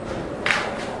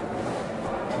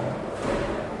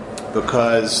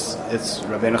 because it's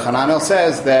Rabbeinu Chananel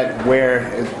says that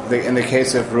in the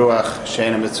case of ruach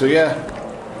sheina mitzuya,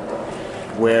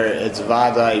 where it's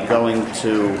vadai going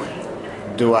to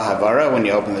do a havara when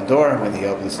you open the door, when he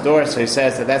opens the door, so he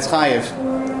says that's chayiv.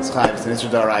 It's chayiv. It's an issur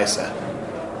d'oraisa.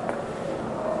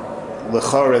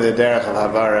 L'chora, the derech of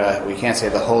havara, we can't say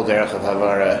the whole derech of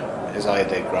havara is al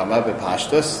yedei grama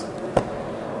b'pashtus.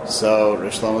 So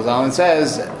Rosh Shlomo Zalman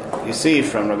says, you see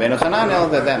from Rabbeinu Chananel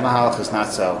that mahalach is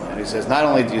not so. And he says, not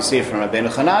only do you see it from Rabbeinu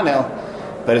Chananel,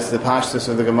 but it's the pashtus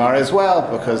of the Gemara as well,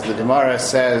 because the Gemara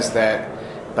says that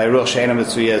by ruach sheina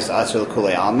mitzuya is asur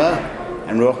l'kulei alma,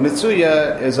 and ruach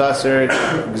mitzuya is asur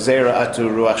gzeira atu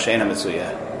ruach sheina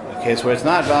mitzuya. The case where it's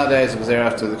not vadai is gzeira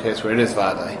atu the case where it is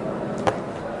vadai.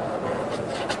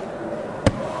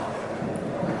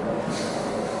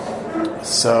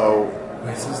 So, the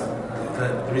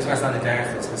reason why it's not the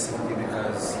derech is specifically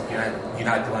because you're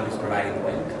not the one who's providing the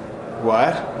wind.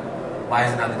 What? Why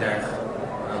is it not the derech?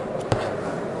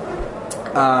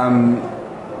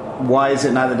 Why is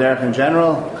it not the derech in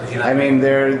general? I mean,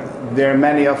 there are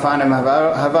many ofanim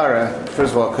havara.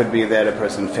 First of all, it could be that a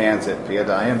person fans it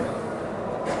biyadayim.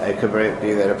 It could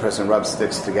be that a person rubs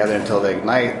sticks together until they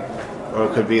ignite, or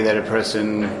it could be that a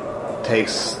person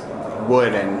takes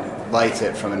wood and lights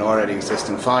it from an already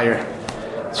existing fire.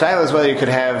 Shaila is whether you could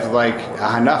have like a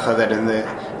hanacha that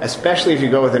especially if you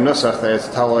go with the nusach that it's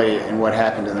totally in what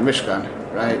happened in the Mishkan,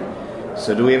 right?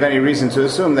 So do we have any reason to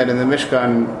assume that in the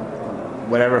Mishkan,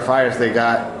 whatever fires they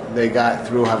got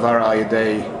through havara al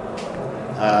yedei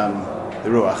the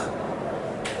ruach?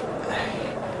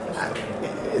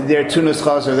 There are two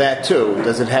nuschos of that too.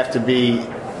 Does it have to be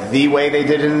the way they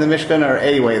did it in the Mishkan or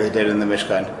a way they did it in the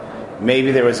Mishkan?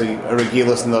 Maybe there was a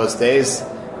regilus in those days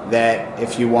that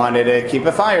if you wanted to keep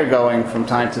a fire going from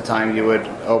time to time, you would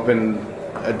open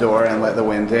a door and let the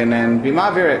wind in and be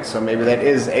mavir it. So maybe that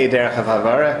is a derech of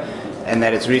havara, and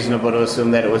that it's reasonable to assume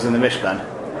that it was in the Mishkan.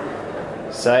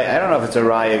 So I don't know if it's a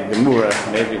raya gemura.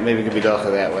 Maybe it could be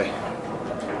docha that way.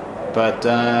 But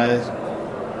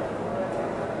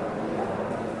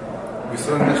we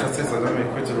saw in the Chatzitz, I don't make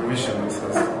quite a revision. It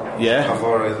says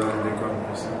havara is on the ground.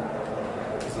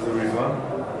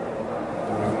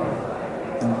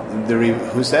 The Rivan?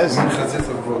 Who says?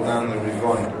 Chatzitza brought down the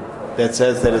Rivan. That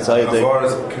says that it's all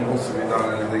Havaras can also be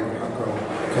done in the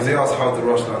because they asked how the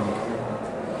Rosh done.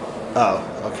 Oh,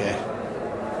 okay.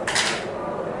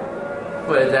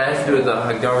 But that has to do with the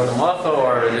Hagdar with the Malacha,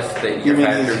 or just that You mean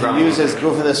he uses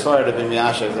go for this fire to be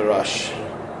miyashav the Rosh?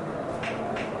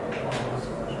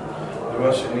 The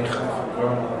Rosh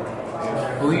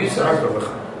who uses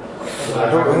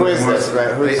Who is this?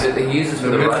 Right? He uses for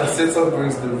the Rosh.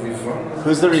 Brings the Rivan.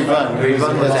 Who's the Rivan? The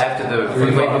Rivan was after the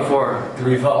way before. The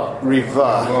Riva.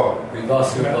 Riva.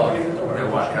 Who's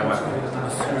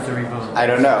the Rivan? I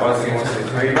don't know.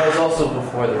 Riva was also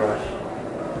before the Rosh.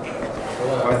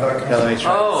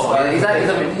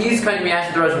 He's kind of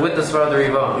miyashav the Rosh with the Svar of the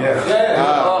Riva.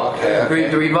 Yeah. Okay.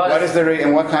 The Riva. What is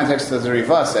in what context does the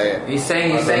Riva say it? He's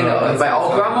saying by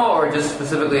all grama or just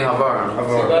specifically Havara?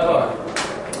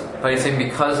 But he's saying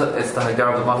because it's the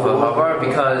Hagdar of the Mafa Havar,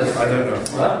 because I don't know.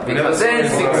 Because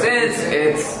since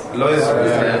it's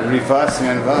Rivas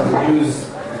and Vav.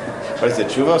 What is it?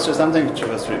 Chuvos or something?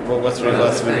 Chuvos. What's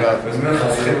Rivas and Vav?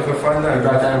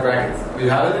 Write down brackets. You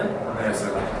have it? There's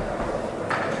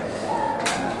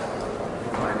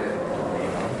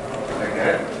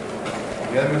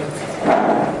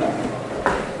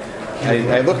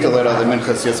I looked a little at the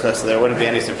Minchas Yitzchak, so there wouldn't be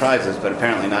any surprises, but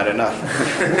apparently not enough.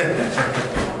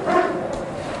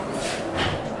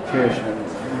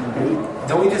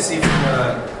 Don't we just see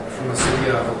from the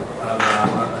sugya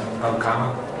of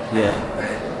Kama? Yeah.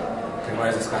 The Gemara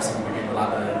is discussing maybe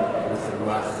with the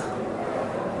Ruach.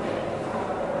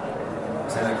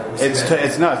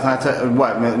 It's not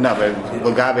what? No, but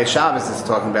Lagabe Shabbos is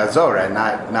talking about Zorah,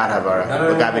 not Havara.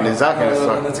 Lagabe Nizakin is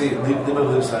talking. Let's say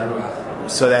Ruach.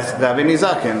 So that's Lagabe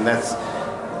Nizakin. That's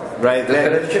right.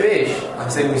 I'm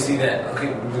saying we see that. Okay,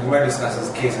 the Gemara discusses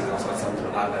cases also something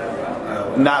like that.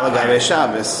 Not L'Gaive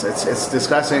Shabbos. It's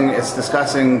discussing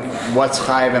what's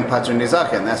Chayiv and Patur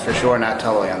Nizakin. That's for sure not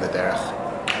totally on the derech.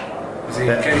 So you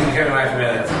can't imagine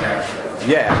that it's there.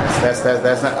 Yeah,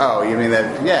 that's not. Oh, you mean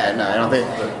that? Yeah, no, I don't think.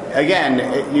 Again,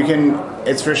 you can.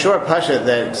 It's for sure pasha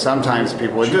that sometimes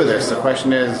people would do this. The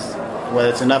question is whether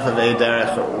it's enough of a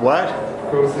derech. What?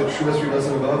 What was the Shuvas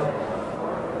Rebbeinu above?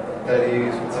 That he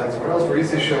would sign somewhere else. Where he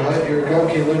says, "Shahad, your gam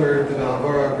ki limer the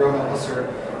Havara Grama Aser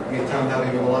mitam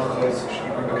davi memalachos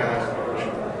shikru bekach."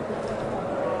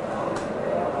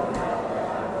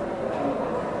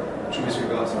 Shuvas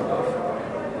Rebbeinu above.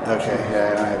 Okay,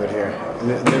 yeah, I don't have it here.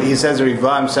 He says the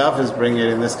Riva himself is bringing it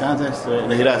in this context. No,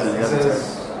 he doesn't. He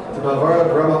says, "The Havara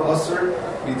Grama Aser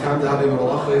mitam davi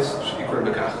memalachos shikru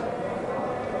bekach."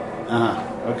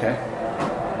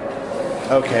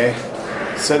 Okay.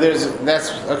 So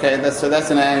that's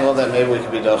an angle that maybe we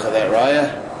could be docha that raya.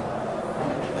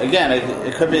 Again,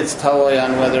 it could be it's totally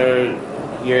on whether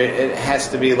it has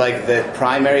to be like the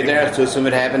primary derech to assume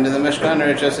it happened in the Mishkan, or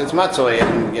it's matzoi,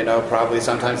 and probably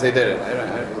sometimes they did it.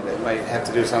 They might have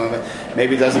to do some of it.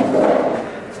 Maybe it doesn't.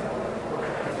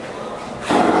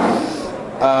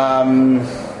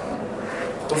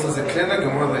 Also, is it clear that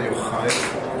Gemara that you chayv?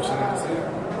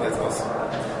 That's awesome.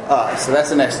 So that's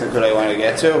the next thing that I want to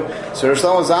get to. So Rosh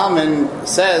Shlomo Zalman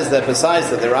says that besides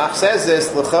that the Rach says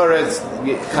this, l'chora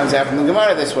it comes out from the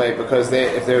Gemara this way, because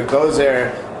if there goes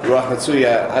there Ruach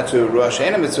Mitzuya Atu Ruach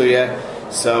She'ena Mitzuya,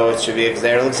 so it should be a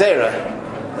Gzeira L'Gzeira,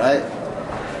 right?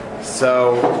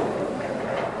 So,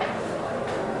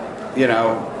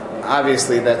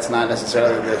 obviously that's not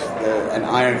necessarily an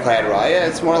ironclad raya.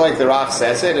 It's more like the Rach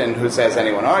says it, and who says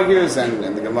anyone argues, and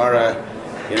the Gemara,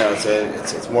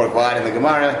 it's more glad in the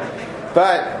Gemara.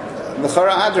 But the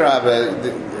Chara Adrabah,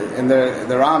 in the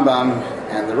Rambam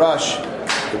and the Rosh,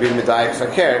 could be Medayik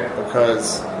Fakir,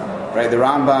 because the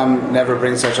Rambam never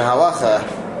brings such a halacha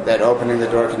that opening the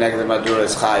door connected to Madura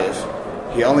is chayiv.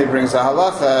 He only brings a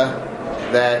halacha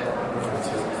that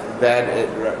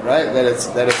it's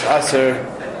aser.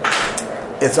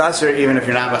 It's aser even if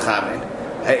you're not mechamin,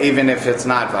 even if it's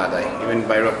not vaday, even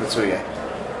by Ruach Mitzuya.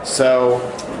 So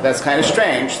that's kind of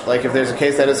strange. Like if there's a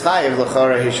case that is chayiv,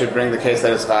 l'chora he should bring the case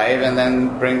that is chayiv and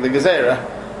then bring the gezerah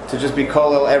to just be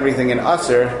kolel everything in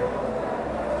aser,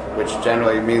 which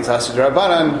generally means aser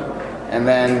d'Rabbanan, and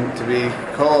then to be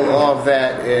kolel all of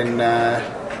that in that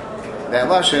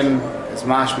lashon is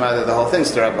mashma that the whole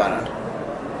thing's d'Rabbanan.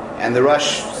 And the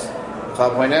Rosh,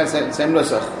 I'll point out, same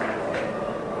nusach.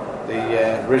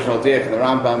 The original diak in the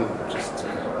Rambam, just to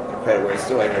compare where it's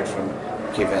due, I heard from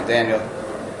Kiva and Daniel.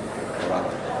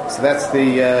 So that's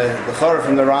the Chorah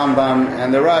from the Rambam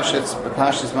and the Rosh. It's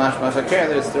Pashas Mashma Fakir.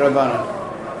 There's the Rabbanan.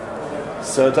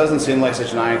 So it doesn't seem like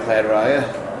such an ironclad raya.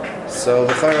 So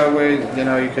the Chorah,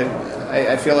 you could.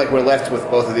 I feel like we're left with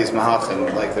both of these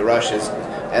mahachim, like the Rosh is,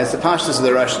 and it's the Pashas of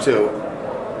the Rosh too.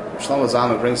 Shlomo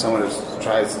Zalman brings someone who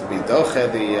tries to be doche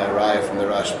the raya from the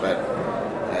Rosh, but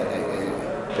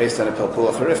based on a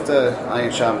Pilpula Charifta,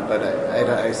 Ayin Sham, but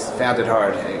I found it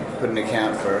hard. I couldn't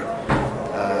account for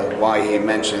why he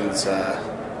mentions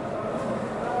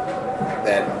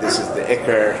that this is the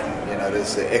Iker, this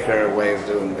is the Iker way of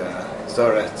doing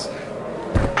Zoret.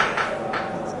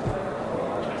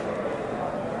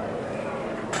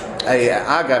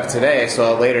 Agav, today I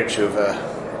saw a later tshuva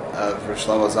of Rosh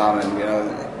Shlomo Zalman,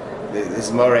 this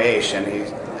is Moreish, and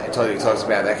I told you he talks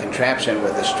about that contraption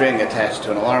with a string attached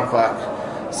to an alarm clock.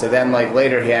 So then,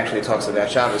 later he actually talks about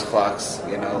Shabbos clocks,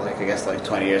 I guess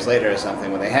 20 years later or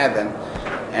something when they had them.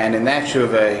 And in that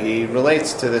tshuva, he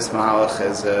relates to this Mahalach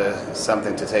as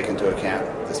something to take into account,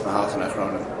 this Mahalach in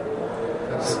Achronim.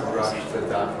 That's the Rosh to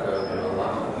Dafka and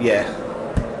Allah. Yeah.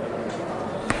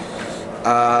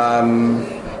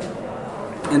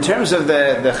 In terms of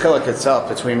the chiluk itself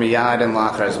between Miyad and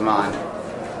Lachar Zman,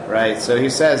 right? So he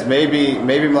says maybe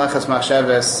Melechas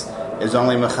Machshavas is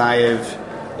only Mechayiv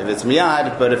if it's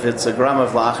Miyad, but if it's a gram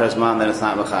of Lachar Zman, then it's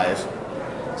not Mechayiv.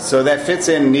 So that fits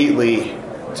in neatly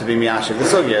to be Miyashiv the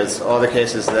Sugyas, all the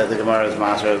cases that the Gemara is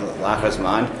Maser Lachar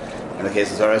Zman, and the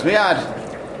cases are as Miyad.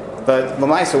 But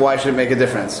L'maisa, why should it make a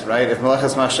difference, right? If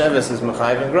Melechas Machshavas is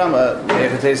Mechayiv and Grama,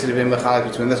 if it takes it to be Mechayiv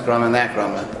between this Grama and that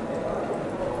Grama.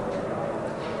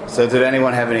 So did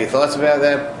anyone have any thoughts about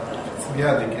that? It's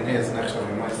miyad, you can hear it's next to me.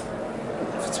 If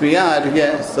it's miyad,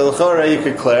 yeah. So the chorah you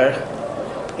could clear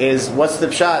is what's the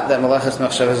pshat that Melechas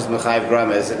Machshavas is Mechayiv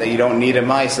Grama? Is it that you don't need a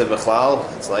Maisa B'chlal?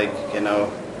 It's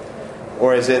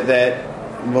or is it that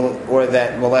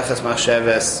Melechas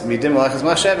Machshavas, Midim Melechas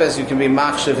Machshavas, you can be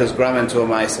Machshav his Grama into a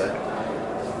Maisa.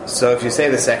 So if you say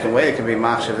the second way, it can be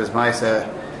Machshav his Maisa,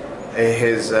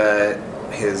 his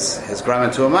Grama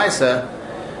into a Maisa.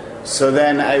 So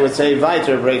then I would say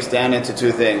Viter breaks down into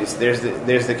two things. There's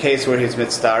the case where he's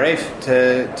mitzaref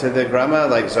to the grama,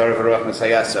 like Zorav Ruach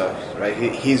Misayaso, right?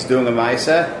 He's doing a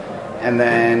Maisa, and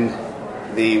then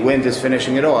the wind is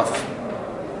finishing it off.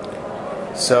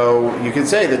 So you can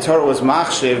say the Torah was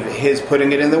machshiv, his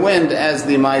putting it in the wind, as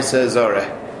the Maisa Zorah.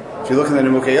 If you look in the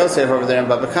Nemukei Yosef over there in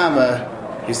Baba Kama,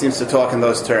 he seems to talk in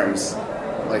those terms.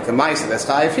 Like the Maisa that's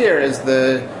chayiv here is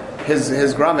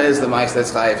his grama is the Maisa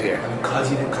that's chayiv here.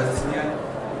 Because it's miyad?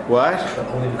 What?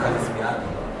 Only because it's miyad?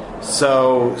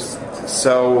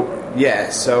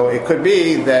 So it could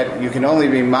be that you can only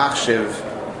be machshiv.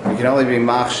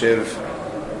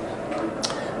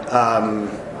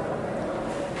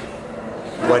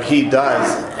 What he does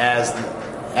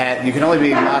you can only be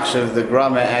machshiv the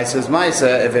grama as his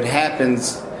Maisa if it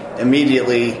happens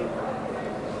immediately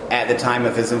at the time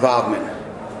of his involvement.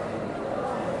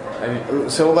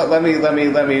 So let me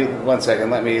 1 second.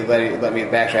 Let me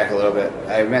backtrack a little bit.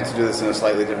 I meant to do this in a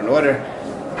slightly different order.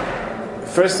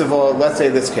 First of all, let's say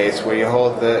this case where you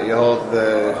hold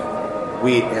the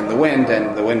wheat in the wind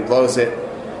and the wind blows it.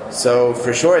 So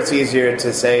for sure, it's easier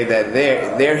to say that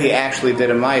there he actually did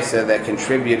a Maisa that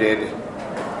contributed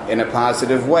in a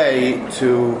positive way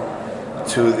to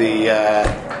the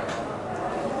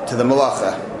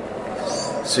malacha.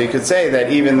 So you could say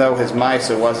that even though his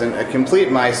Maisa wasn't a complete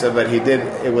Maisa, but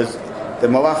the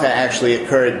malacha actually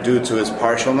occurred due to his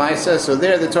partial Maisa. So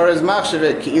there the Torah is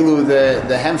machshavit, ki'ilu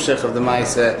the hemshech of the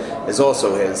Maisa is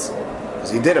also his.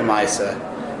 Because he did a Maisa.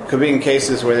 Could be in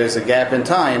cases where there's a gap in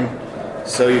time,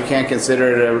 so you can't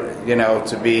consider it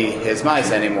to be his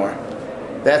Maisa anymore.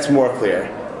 That's more clear.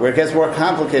 Where it gets more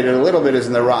complicated a little bit is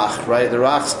in the Rach, right? The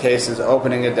Rach's case is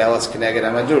opening a Delas Keneged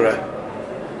Amadura.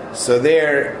 So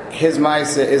there, his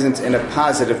Maisa isn't in a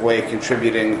positive way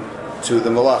contributing to the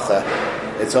Malacha.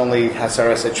 It's only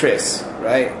Hasaras Atris,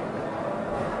 right?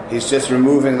 He's just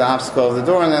removing the obstacle of the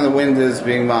door, and then the wind is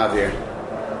being Mavir.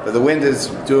 But the wind is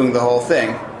doing the whole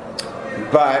thing.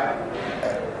 But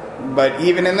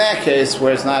even in that case,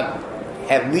 where it's not,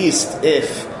 at least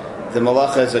if the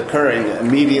Malacha is occurring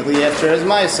immediately after his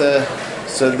Maisa,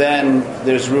 so then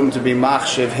there's room to be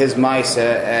Machshiv his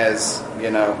Maisa as,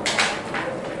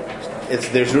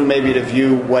 there's room maybe to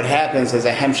view what happens as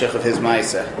a hemshech of his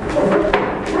Maisa,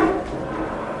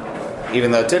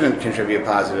 even though it didn't contribute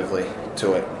positively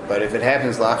to it. But if it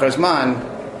happens lachar zman,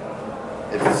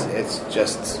 it's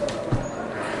just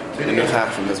a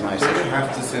nechach from his Maisa. Don't you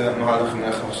have to say that Mahalach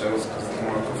Nechach Shabbos because it's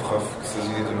more kufchaf because you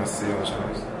need to Masiyah on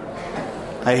Shabbos?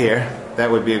 I hear that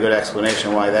would be a good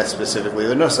explanation why that's specifically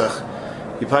the nusach.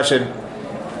 You pashad,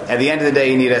 at the end of the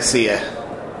day, you need asiyah.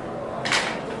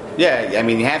 Yeah, I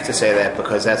mean, you have to say that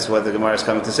because that's what the Gemara is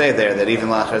coming to say there, that even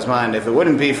lachar zman, if it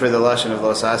wouldn't be for the lashon of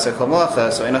lo sa'aseh kol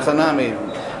malacha, so inachanami,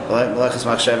 malachas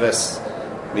machsheves,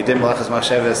 midim malachas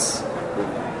machsheves,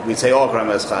 we'd say all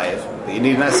grama is chayiv. But you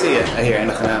need an asiyah, I hear,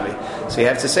 inachanami. So you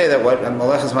have to say that what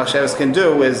malachas machsheves can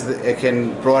do is it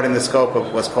can broaden the scope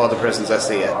of what's called a person's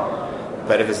asiyah.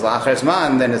 But if it's lachar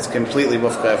zman, then it's completely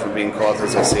mufka from being called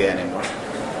his asiyah anymore.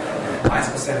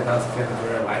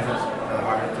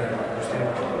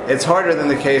 It's harder than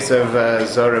the case of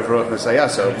Zorav Ruach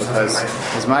Misayaso because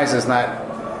his Maisa is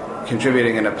not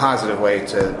contributing in a positive way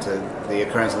to the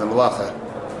occurrence of the malacha.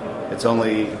 It's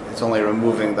only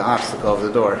removing the obstacle of the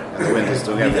door, and the wind is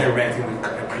doing everything. Redirecting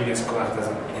the previous class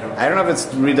doesn't, I don't know if it's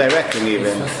redirecting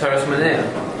even.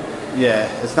 Yeah,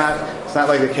 it's not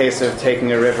like the case of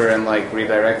taking a river and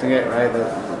redirecting it, right?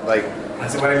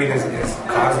 So what I mean is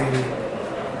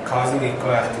causing the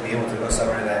koach to be able to go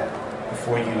somewhere that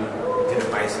before you did a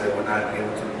Maisa would not be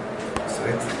able to. So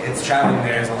it's traveling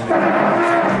there is a little bit.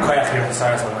 The koach here in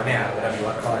Saras Lamanea, whatever you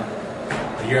want to call it.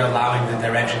 But you're allowing the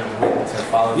direction of the wind to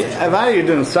follow. Yeah, if you're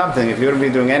doing something, if you wouldn't be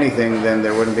doing anything, then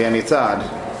there wouldn't be any tzad.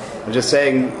 I'm just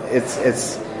saying it's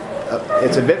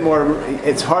a bit more.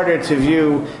 It's harder to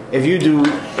view if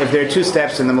there are two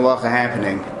steps in the malacha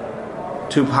happening,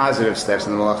 two positive steps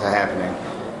in the malacha happening,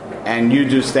 and you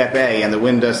do step A and the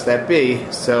wind does step B.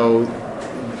 So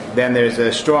then there's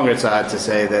a stronger tzad to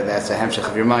say that that's a hemshech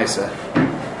of your Maisa.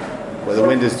 What the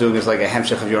wind is doing is like a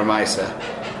hemshech of your Maisa.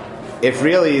 If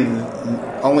really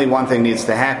only one thing needs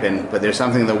to happen, but there's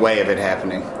something in the way of it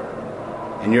happening,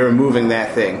 and you're removing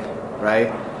that thing,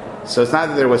 right? So it's not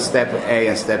that there was step A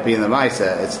and step B in the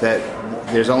Maisa. It's that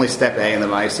there's only step A in the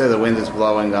Maisa. The wind is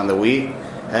blowing on the wheat,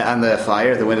 on the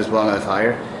fire. The wind is blowing on the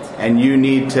fire, and you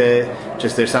need to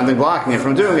there's something blocking it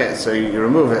from doing it. So you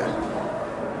remove it.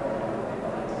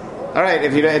 All right.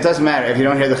 It doesn't matter if you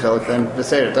don't hear the chiluk, then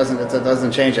it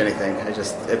doesn't change anything.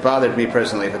 It bothered me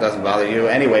personally. If it doesn't bother you,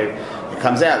 anyway, it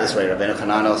comes out this way. Rabbeinu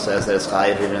Hananel says that it's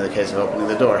chayiv even in the case of opening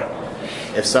the door.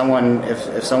 if someone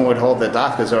would hold that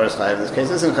Dafka Zor is Chayiv, this case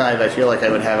isn't Chayiv, I feel like I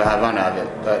would have a Havana of it.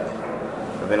 But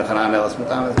Rabbeinu Chanan Elas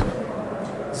Mutamas.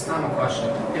 It's not a question.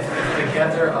 If the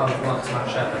gather of Lachs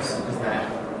Machshavas is that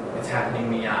it's happening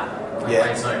miyad, like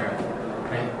by Zohar,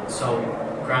 right? So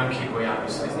ground kibbutz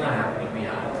obviously is not happening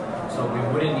miyad. So we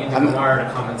wouldn't need the Gemara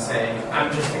to come and say,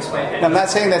 I'm just explaining. I'm not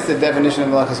saying that's the definition of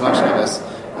Malachas Machshavas.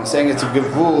 I'm saying it's a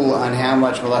gevul on how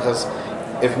much Malachas.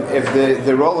 If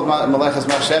the role of Malachas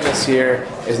Machshavas here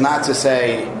is not to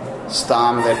say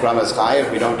stam that Grama is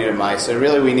chayiv, we don't need a ma'isa.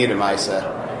 Really, we need a ma'isa.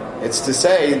 It's to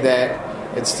say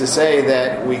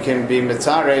that we can be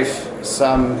mitzaref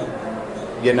some,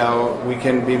 we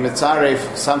can be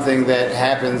mitzaref something that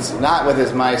happens not with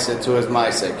his ma'isa to his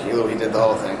ma'isa. He did the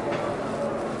whole thing.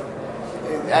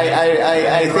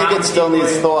 I think it still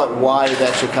needs thought why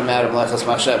that should come out of Malachas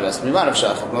Machshavas.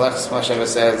 Malachas Machshavas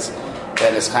says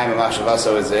that his chaim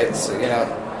machshavaso is it.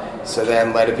 So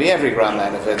then let it be every grama.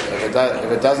 And if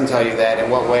it doesn't tell you that, in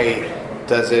what way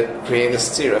does it create this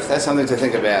tziruf? That's something to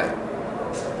think about.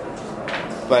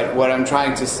 But what I'm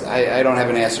trying to, I don't have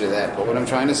an answer to that. But what I'm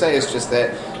trying to say is just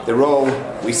that the role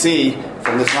we see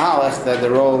from this mahalach, that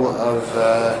the role of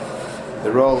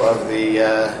the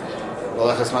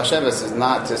Malachas Machshavas is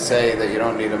not to say that you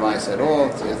don't need a ma'isa at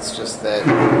all. It's just that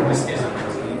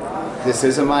this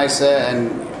is a ma'isa,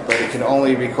 but it can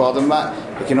only be called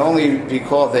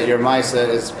that your ma'isa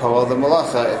is poel the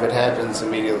malacha if it happens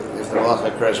immediately, if the malacha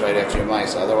occurs right after your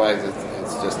ma'isa. Otherwise,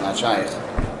 it's just not shaykh.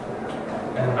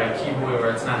 And by kibbutz,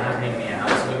 where it's not happening in the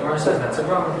house, the Gemara says that's a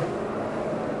grama.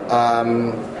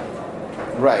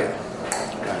 Right.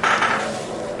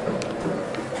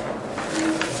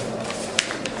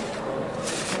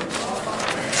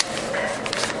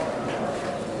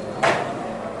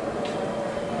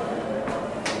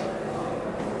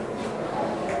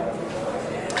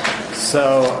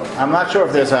 So I'm not sure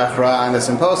if there's a achra on this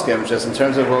in poskim. Just in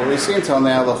terms of what we've seen till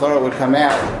now, l'chora would come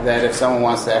out that if someone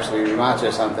wants to actually rematch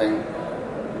or something,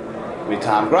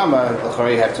 mitam grama,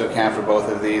 l'chora you have to account for both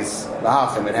of these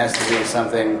mahachim. It has to be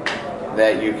something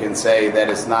that you can say that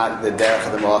it's not the derech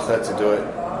of the malacha to do it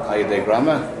hayidei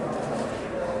grama.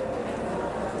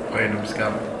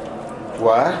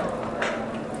 What?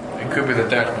 It could be the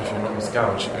derech, if you're not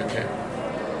miskam, it should be okay.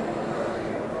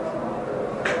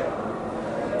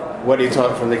 What are you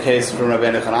talking from the case from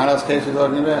Rabbeinu Chananel's case you're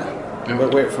talking about?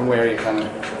 From where are you coming?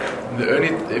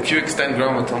 If you extend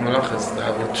grama to malachas,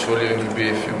 that would surely only be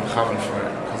if you're mechavan for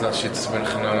it, because that shit is Rabbeinu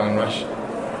Chananel and Rashi.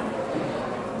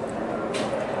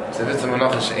 So if it's a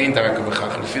malachas, ain't dark of a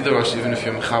chachal. If you're Rashi, even if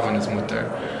you're mechavan, it's mutter.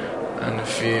 And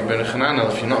if you're Rabbeinu Chananel,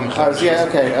 if you're not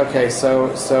mechavan, okay. So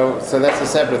that's a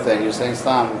separate thing. You're saying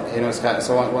stam,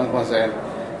 so one second.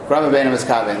 Grama b'enim is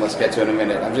kavin. Let's get to it in a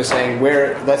minute. I'm just saying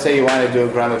let's say you want to do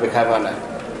a grama b'kavana.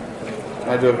 You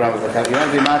want to do a grama b'kavana. You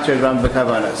want to do matcha grama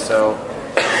b'kavana. So,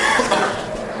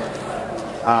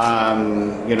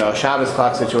 Shabbos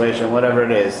clock situation, whatever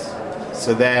it is.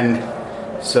 So the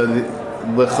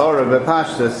l'chora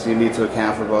b'pashtus, you need to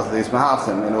account for both of these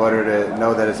mahalchim in order to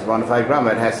know that it's a bona fide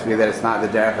grama. It has to be that it's not the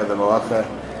derech of the malacha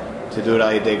to do it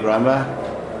al yedei grama.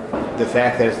 The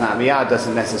fact that it's not miyad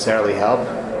doesn't necessarily help,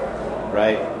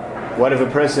 right? What if a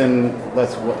person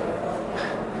what's a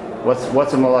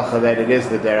malacha that it is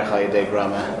the derech hayidei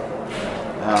grama?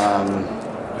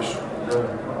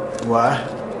 What?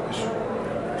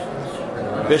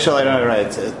 Bishul, I don't know,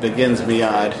 right? It begins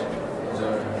miyad.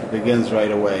 It begins right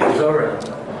away. Zorah.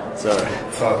 Is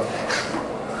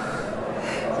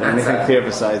there anything clear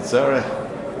besides Zorah?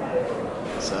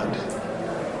 Sad.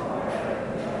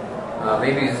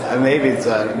 Maybe it's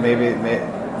maybe.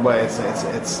 Well, it's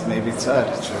maybe tzad.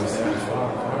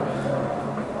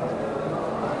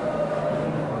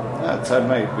 Tzad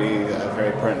might be a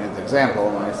very pertinent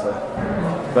example,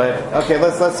 but okay,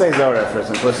 let's say Zorah for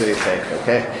simplicity's sake.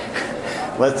 Okay,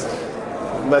 let's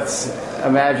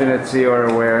imagine it's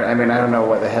Zior where I don't know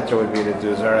what the heter would be to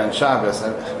do Zorah and Shabbos.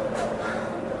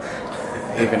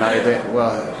 Even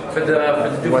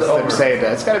what's the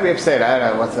pseudo? It's got to be a pseudo. I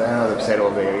don't know what the pseudo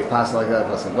will be. Are you passing like that?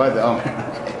 What the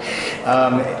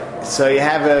so you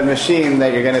have a machine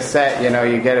that you're going to set. You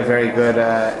get a very good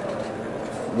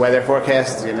weather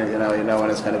forecast. You know when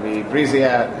it's going to be breezy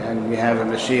out, and you have a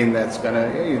machine that's going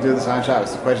to. You do this on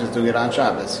Shabbos. The question is, do it on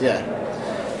Shabbos? Yeah.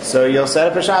 So you'll set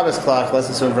up a Shabbos clock. Let's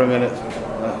assume for a minute.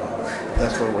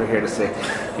 That's what we're here to see.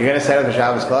 You're going to set up a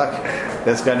Shabbos clock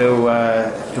that's going to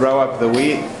throw up the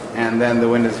wheat, and then the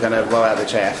wind is going to blow out the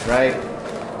chaff, right?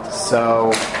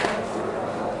 So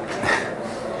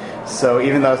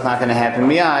even though it's not going to happen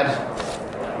miyad,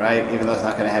 right? Even though it's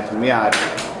not going to happen miyad,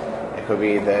 It could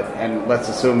be that, and let's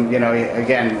assume,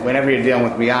 again, whenever you're dealing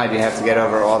with miyad, you have to get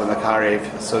over all the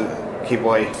makarev, so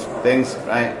kiboy things,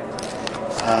 right?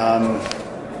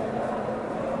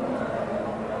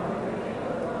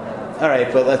 All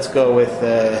right, but let's go with.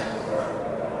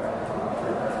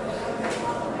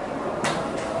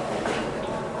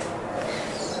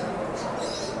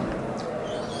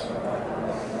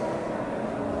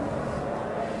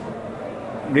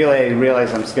 Really, I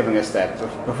realize I'm skipping a step.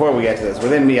 Before we get to this,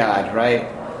 within miyad, right?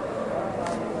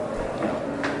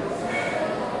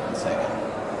 One second.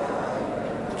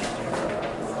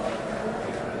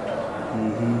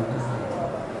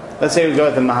 Let's say we go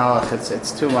with the mahalach.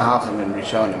 It's two mahalachim in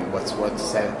Rishonim. What's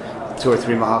 2 or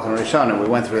 3 mahalachim in Rishonim? We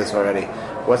went through this already.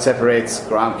 What separates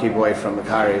Gram Kiboy from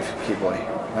Makariv Kiboy,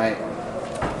 right?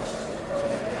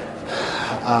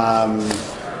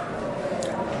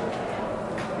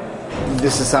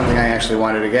 This is something I actually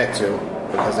wanted to get to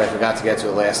because I forgot to get to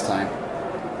it last time.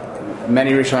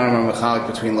 Many Rishonim are mechalik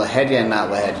between lahedya and not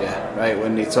lahedya, right?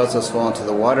 When nitzotzos fall into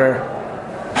the water,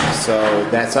 so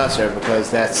that's usher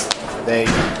because it's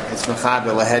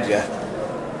mechaber lahedya.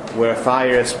 Where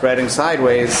fire is spreading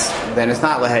sideways, then it's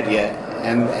not lahedya.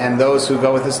 And those who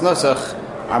go with this nusach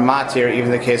are matir,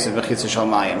 even in the case of mechitza shel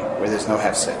mayim, where there's no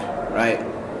hefsek, right?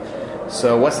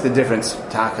 So what's the difference,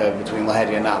 taka, between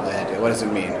lahedya and not lahedya? What does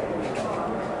it mean?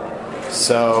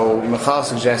 So Michal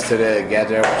suggested a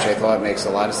geder, which I thought makes a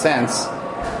lot of sense,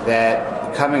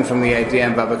 that coming from the idea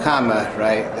in Baba Kama,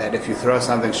 right, that if you throw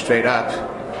something straight up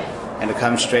and it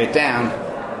comes straight down,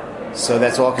 so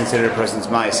that's all considered a person's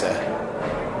ma'isa,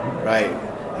 right?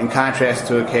 In contrast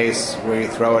to a case where you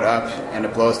throw it up and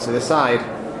it blows to the side,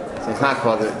 so it's not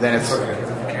called it, then it's...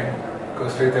 Go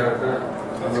straight down.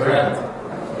 That's correct.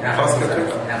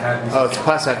 Oh, it's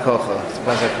Pasat Kocho. It's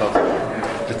Pasat Kocho.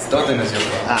 It's Dodin as your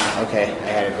problem. Okay. I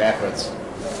had it backwards.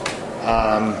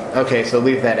 Okay, so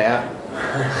leave that out.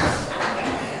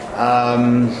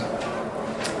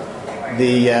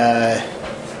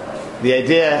 The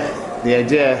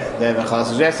idea that Michal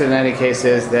suggested in any case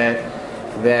is that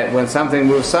when something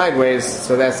moves sideways,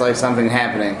 so that's like something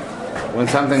happening. When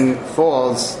something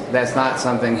falls, that's not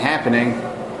something happening.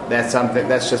 That's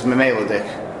just memeladik.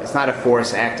 It's not a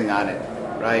force acting on it,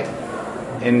 right?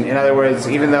 In other words,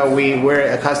 even though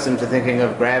we're accustomed to thinking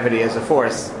of gravity as a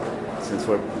force, since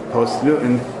we're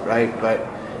post-Newton, right? But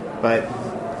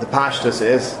the pashtus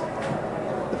is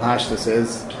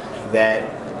that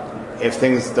if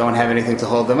things don't have anything to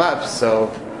hold them up, so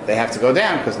they have to go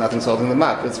down because nothing's holding them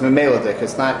up. It's memeladik.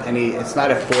 It's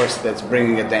not a force that's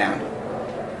bringing it down.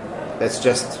 That's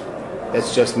just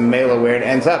memela where it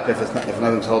ends up if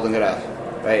nothing's holding it up,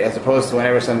 right? As opposed to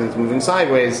whenever something's moving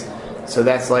sideways. So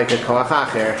that's like a koach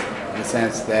acher, in the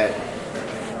sense that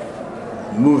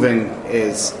moving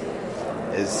is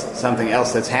something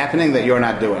else that's happening that you're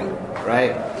not doing,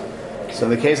 right? So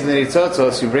in the case of the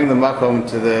nitzotzos, you bring the makom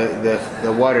to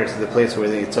the water, to the place where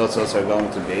the nitzotzos are going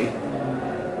to be.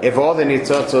 If all the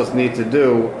nitzotzos need to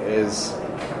do is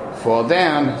fall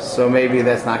down, so maybe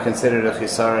that's not considered a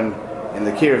chisaron in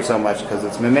the kiruv so much because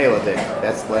it's memeladik.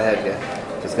 That's lahedya.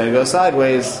 If it's going to go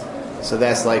sideways, so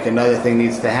that's like another thing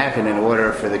needs to happen in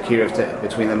order for the kiruv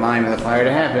between the mime and the fire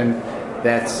to happen.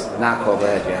 That's not called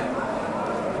lahedya.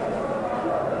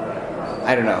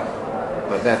 I don't know,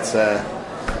 but that's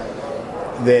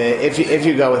if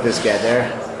you go with this gather,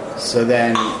 so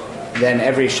then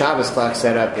every Shabbos clock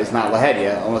setup is not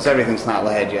lahedya. Almost everything's not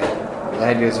lahedya.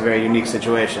 Lahedya is a very unique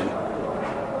situation.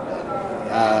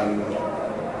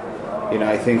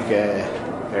 I think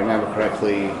if I remember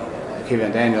correctly, Akiva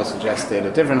and Daniel suggested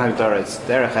a different hagdara. It's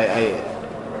derech.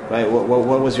 Right?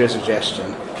 What was your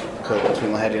suggestion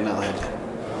between lahedya and not lahedya?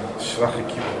 Shvacha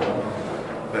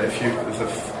kibbutz. But if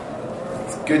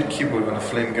it's good kibbutz when a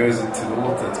flame goes into the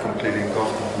water, it's completely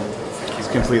engulfed in the water. It's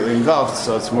completely engulfed,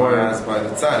 so it's more. Whereas by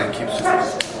the side, it keeps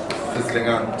just fizzling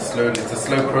out slowly. It's a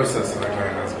slow process of it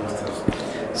going as opposed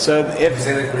to. So if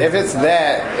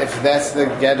that's the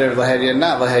gather of lahedya,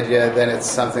 not lahedya, then it's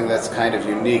something that's kind of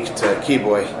unique to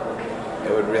kiboy.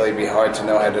 It would really be hard to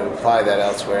know how to apply that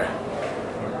elsewhere.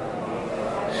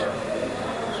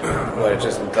 But it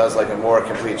just does like a more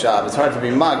complete job. It's hard to be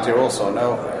magdir also.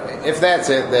 No, if that's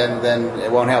it, then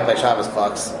it won't help by Shabbos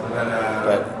clocks.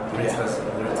 But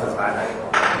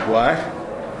what?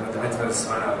 The mitzvah is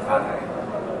svara v'vaday.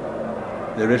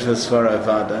 The ritual svara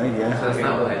vada, yeah. So it's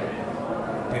not lahedya.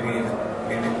 Maybe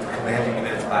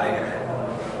it's vaday.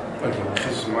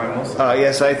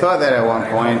 Yes, I thought that at one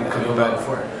point, but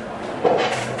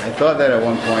I thought that at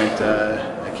one point.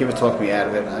 Akiva talked me out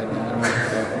of it.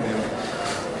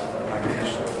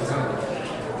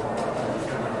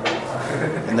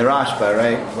 in the Rashba,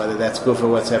 right? Whether that's Gufa,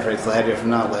 what separates Lahedya from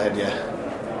not Lahedya.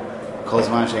 Kol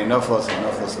Zman Shein Noflos and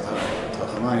Noflos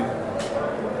Tochamayim.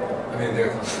 I mean,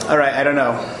 there's. All right, I don't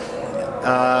know.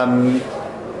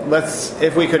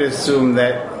 If we could assume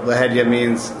that Lahedya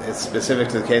means it's specific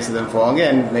to the case of them falling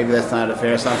in, maybe that's not a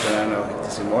fair assumption. I don't know.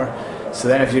 To see more. So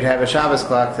then, if you'd have a Shabbos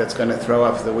clock that's going to throw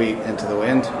up the wheat into the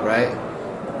wind, right?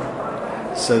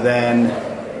 So then,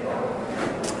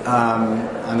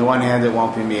 on the one hand, it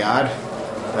won't be miyad,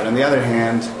 but on the other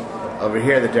hand, over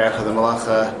here, the derech of the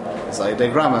malacha is like de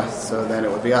grama, so then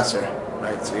it would be aser,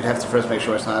 right? So you'd have to first make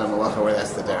sure it's not a malacha where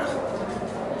that's the derech.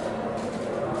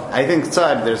 I think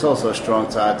tzad, there's also a strong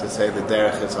tzad to say the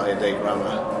derech is like de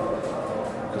grama,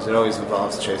 because it always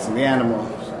involves chasing the animal.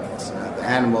 It's the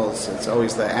animals. It's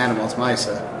always the animals'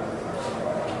 ma'isa.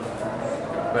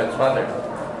 But it's water.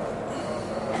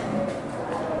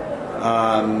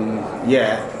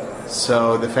 Yeah.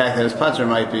 So the fact that it's pater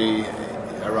might be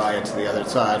a raya to the other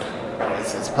side.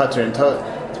 It's pater in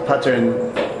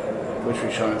which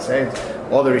Rishonim say.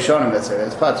 All the Rishonim that say that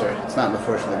it's pater. It's not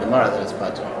mefurish in the Gemara that it's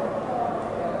pater.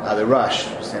 The Rush,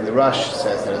 saying the Rush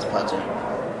says that it's pater.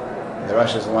 The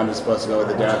Rush is the one who's supposed to go with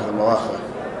the derech of the malacha.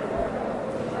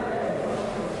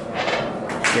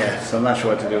 Yeah. So I'm not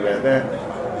sure what to do about that.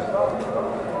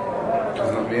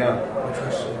 It's not miyad.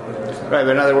 Right,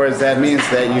 but in other words, that means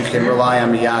that you can rely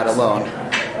on miyad alone.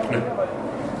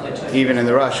 Even in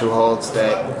the Rush, who holds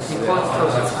that.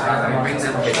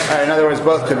 In other words,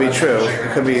 both could be true.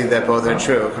 It could be that both are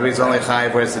true. It could be it's only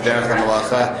chayiv where it's the derech of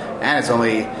malacha, and it's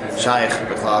only shaykh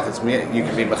b'chalaf. You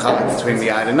could be b'chalaf between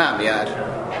miyad and not miyad.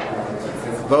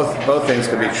 Both things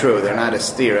could be true. They're not a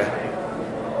stira.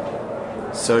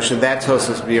 So should that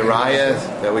tosus be a raya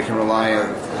that we can rely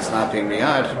on as not being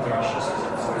miyad?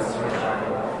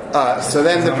 So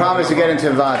then the problem is you get into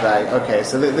vadai. Okay,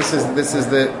 so this is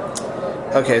the.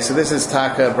 Okay, so this is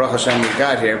taka Baruch Hashem we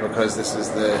got here because this is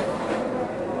the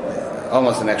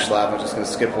almost the next shlab. I'm just going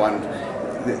to skip one.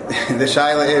 The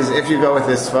shaila is if you go with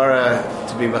this svara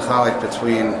to be machalik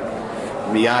between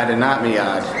miyad and not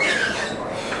miyad.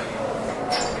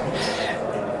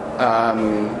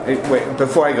 Wait,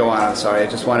 before I go on, I'm sorry. I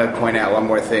just want to point out one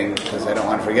more thing because I don't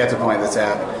want to forget to point this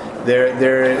out.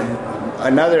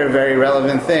 Another very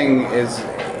relevant thing is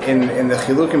in the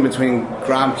chilukim between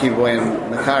gram kiboy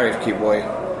and makariv kiboy.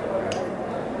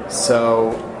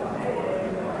 So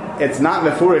it's not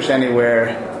mefurish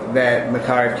anywhere that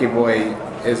makariv kiboy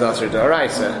is aser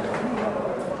d'oraisa,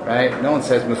 right? No one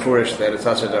says mefurish that it's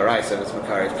aser d'oraisa if it's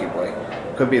makariv kiboy.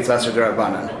 Could be it's aser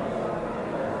d'rabanan.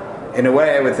 In a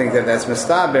way, I would think that that's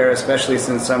mistaber, especially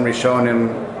since some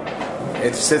Rishonim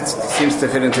it seems to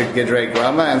fit into Gidrei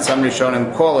Grama, and some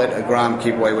Rishonim call it a Gram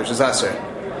Kiboy, which is Aser.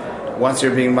 Once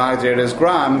you're being magdired as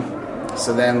Gram,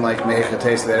 so then like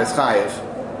Mehechates that is Chayiv.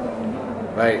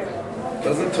 Right?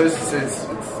 Doesn't Tosis say it's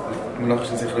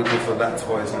Menachem sich looking for that's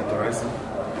why it's not the Raisa?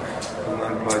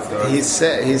 He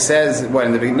says, what,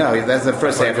 in the beginning? No, that's the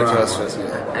first after Tosis.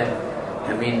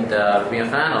 I mean, the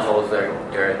Biachana holds they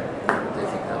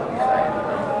think that would be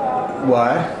Chayiv.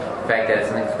 What? The fact that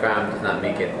it's mixed gram does not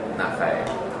make it not Chayiv.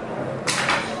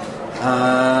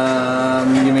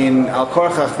 You mean Al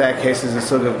Korchach, that case is a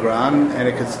sug of gram, and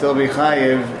it could still be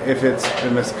chayiv if it's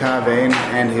b'miskavein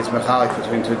and he's mechalik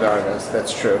between two dargas.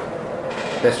 That's true.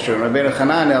 That's true. In Rabbeinu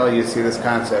Chananel, you see this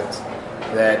concept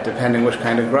that depending which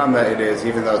kind of grama it is,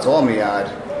 even though it's all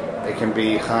miyad, it can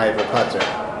be chayiv or pater.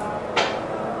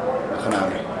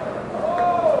 Chanami.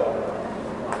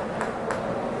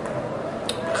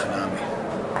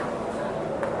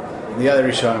 The other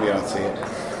Rishonim, you don't see it.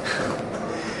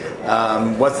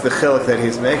 What's the chiluk that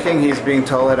he's making? He's being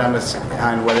told on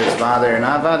whether it's vada or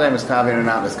not vada, miskaven or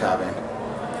not miskaven.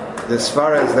 The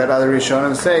svaras that other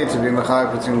Rishonim say to be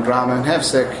mechalek between grama and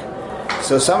hefsek.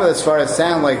 So some of the svaras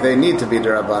sound like they need to be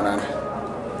derabanan.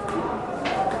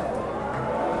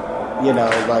 You know,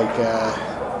 like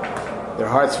they're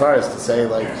hard svaras to say,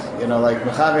 like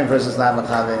mechaven versus not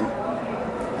mechaven,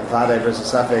 and vada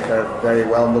versus safek are very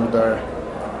well mugdar.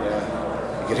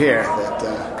 You could hear that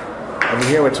over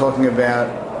here we're talking about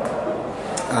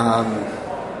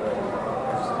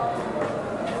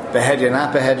behedya,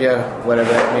 not behedya,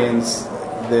 whatever that means.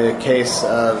 The case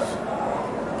of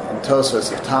in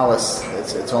Tosfos of Talis,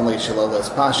 it's only shalolas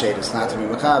pashet, it's not to be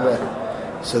mechaber.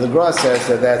 So the Gra says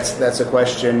that that's a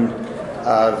question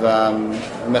of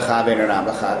mechaben or not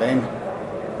mechaben.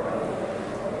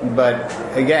 But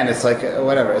again, it's like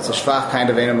whatever. It's a shvach kind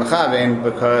of ein mechaben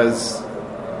because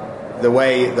the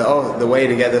way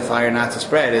to get the fire not to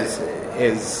spread is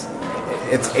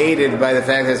it's aided by the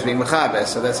fact that it's being mechaber.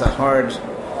 So that's a hard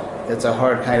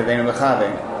kind of ein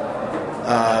mechaben.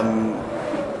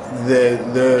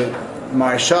 the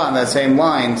Marsha on that same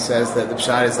line says that the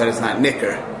pshat is that it's not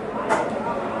nicker,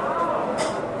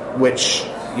 which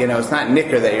it's not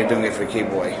nicker that you're doing it for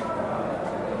kiboy.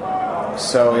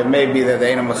 So it may be that the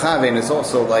Eino Mechavin is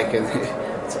also like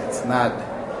it's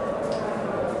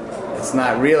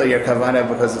not really your kavanah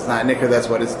because it's not nicker. That's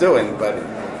what it's doing, but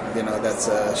that's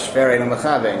a shver Eino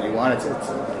Mechavin. You want it to.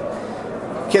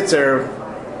 Kitzer.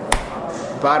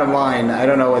 Bottom line, I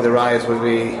don't know whether the rayas would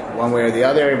be one way or the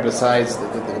other. Besides the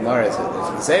Gemara, there's a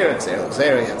Xera.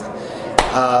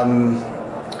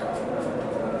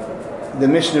 The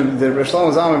Mishnah, the Rosh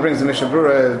Shlomo Zalman brings the Mishnah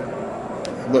Brura,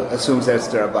 assumes that it's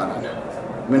Derabanan.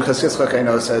 Minchas Yitzchak, I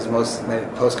know, says most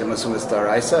poskim assume it's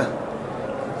Daraisa.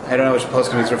 I don't know which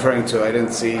poskim he's referring to. I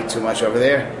didn't see too much over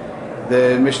there.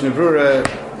 The Mishnah Brura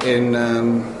in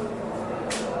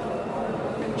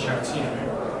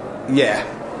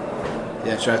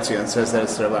Shatzion says that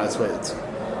it's Derabanan. It's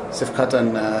Sif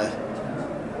Katan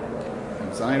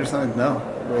Zion or something. No,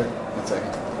 wait, 1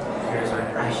 second.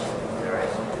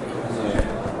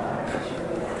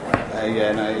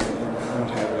 And I don't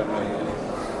have it on my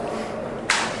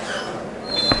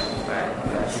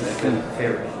second.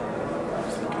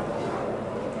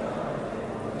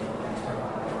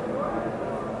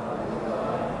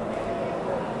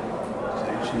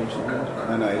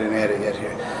 Oh, no, I didn't add it yet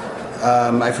here.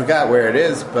 I forgot where it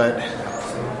is, but I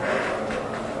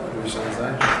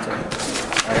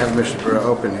have Mishnah Berurah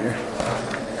open here,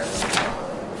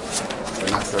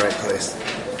 but not the right place.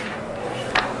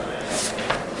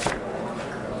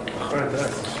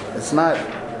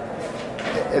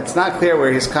 It's not clear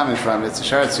where he's coming from. It's a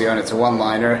Shar Tzion, it's a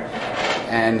one-liner,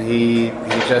 and he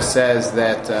just says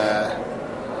that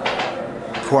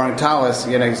pouring talis,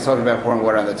 he's talking about pouring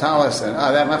water on the talis, and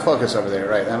that machlokas over there,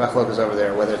 right? That machlokas over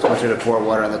there, whether it's mutter to pour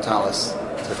water on the talis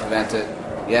to prevent it.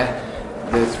 Yeah,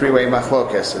 the three-way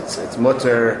machlokas. It's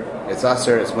mutter, it's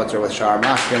aser, it's mutter with shar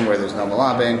machkin where there's no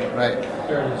malabing, right?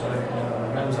 There it is, right?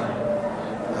 Memzayin.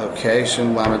 Okay,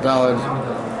 Shin Lamadalad.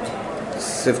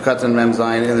 Sivkat and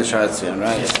Memzayin in the Shar Tzion,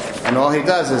 right? Yeah. And all he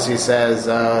does is he says,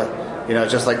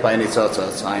 just like by Nitzotza,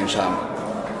 it's Ayin Sham.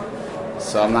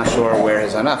 So I'm not sure where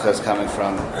his Anacha is coming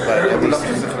from. But at least,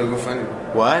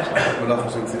 what?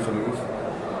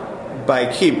 By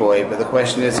Kiboy, but the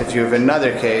question is if you have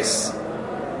another case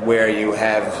where you're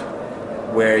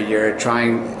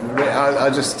trying,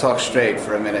 I'll just talk straight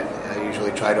for a minute. I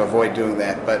usually try to avoid doing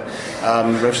that, but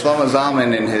Rosh Shlomo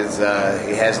Zalman in his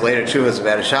he has later tshuvas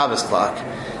about a Shabbos clock,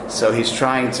 so he's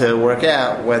trying to work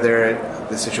out whether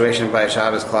the situation by a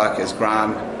Shabbos clock is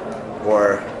gram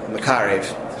or makarev.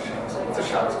 It's a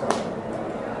Shabbos clock.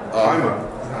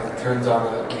 It turns on.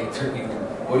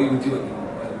 What do you do?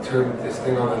 You turn this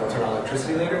thing on and turn on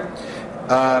electricity later.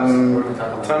 What are we talking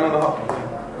about? Turn on the hot.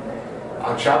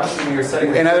 On Shabbos, when you're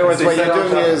setting. In other words, what you're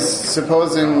doing is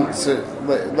supposing.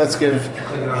 Let's give.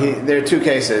 There are two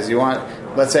cases.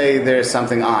 Let's say there's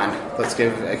something on. Let's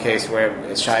give a case where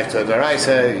it's shaykh to a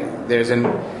daraisa. There's an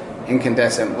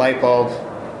incandescent light bulb,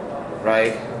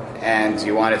 right? And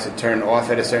you want it to turn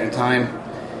off at a certain time.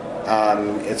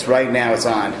 It's right now. It's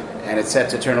on, and it's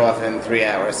set to turn off in 3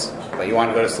 hours. But you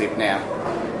want to go to sleep now,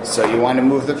 so you want to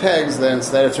move the pegs. Then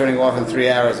instead of turning off in 3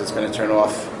 hours, it's going to turn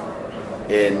off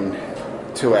in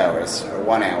 2 hours or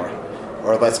 1 hour.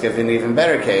 Or let's give an even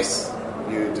better case.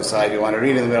 You decide you want to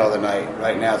read in the middle of the night.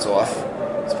 Right now it's off.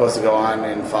 It's supposed to go on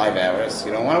in 5 hours.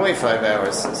 You don't want to wait 5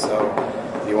 hours, so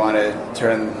you want to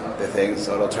turn the thing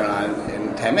so it'll turn on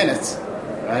in 10 minutes,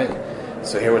 right?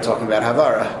 So here we're talking about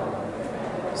Havara.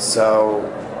 So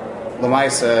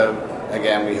Lamaisa,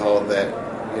 again, we hold that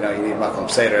you need Makom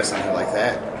Seder or something like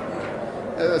that.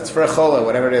 It's for a chola,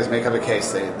 whatever it is. Make up a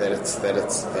case that it's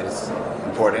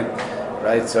important.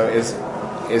 Right, so is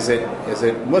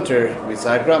it mutter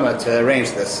beside grama to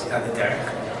arrange this? Not the derech.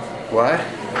 What?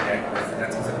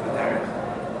 That's considered the derech.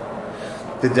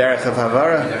 The derech of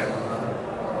havara?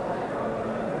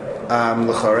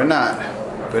 L'chora not,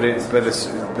 but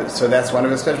so that's one of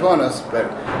his cheshbonos.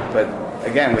 But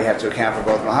again, we have to account for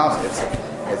both mahalach.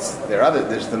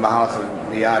 There's the mahalach of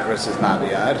miyad versus not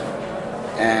miyad,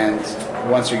 and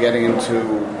once you're getting into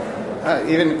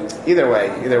either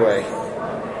way.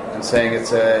 I'm saying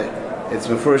it's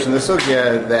mefurish in the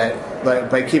sugya that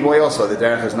by kiboy also the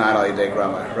derech is not al yidei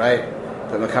grama, right?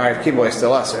 But makarev kiboy is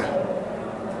still aser,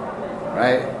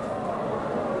 right?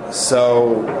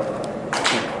 So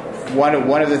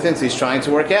one of the things he's trying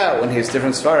to work out when he's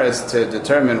different svaras to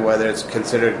determine whether it's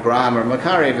considered gram or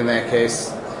makarev in that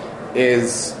case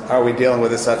is, are we dealing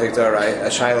with a suffix a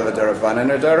shayla of a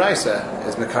darabanan or daraisa?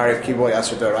 Is makarev kiboy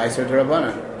aser daraisa or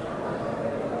darabanan?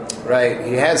 right?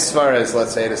 He has svaras,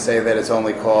 let's say, to say that it's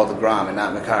only called gram and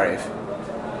not mekariv.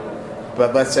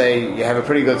 But let's say you have a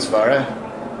pretty good svara,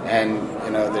 and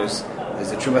there's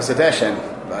a trumas adeshen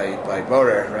by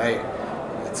borer, right?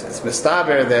 It's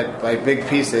mistaber that by big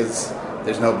pieces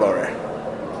there's no borer.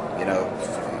 You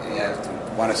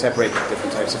want to separate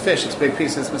different types of fish. It's big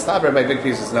pieces. Mistaber by big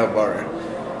pieces no borer.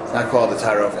 It's not called a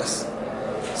tarovis.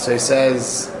 So he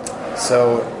says,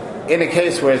 so in a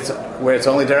case where it's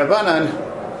only derabanan,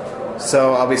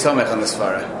 so I'll be somech on the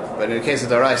svara. But in the case of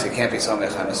daraisa, you can't be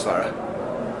somech on the svara.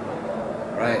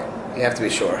 Right? You have to be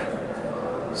sure.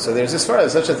 So there's a svara,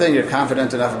 there's such a thing, you're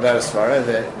confident enough about a svara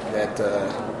that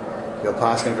you'll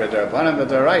pass him for derabanan, but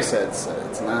daraisa,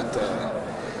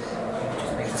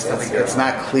 it's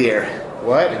not clear.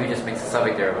 What? Maybe just makes a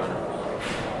suffix derabanan.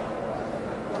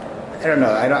 I don't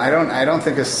know. I don't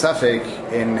think a suffix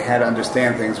in how to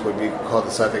understand things would be called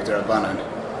a suffix derabanan.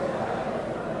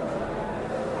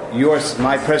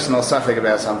 My personal suffix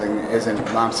about something isn't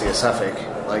mamsi a suffix,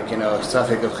 like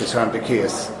suffix of chisran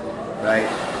b'kiyas, right?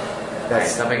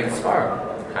 That's suffix in svara.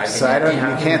 So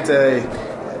you can't.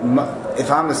 If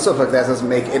I'm a suffix, that doesn't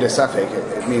make it a suffix.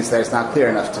 It means that it's not clear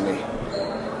enough to me.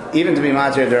 Even to be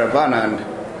matir derabanan,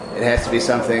 it has to be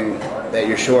something that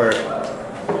you're sure.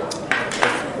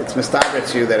 It's mistaber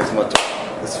to you that it's mutter.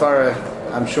 As far as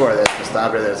I'm sure that it's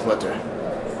mistaber that it's mutter.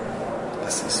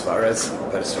 As far as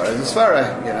the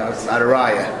svara, it's not a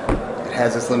raya. It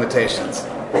has its limitations.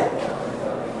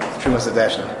 It's trumas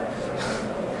adeshen.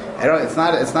 It's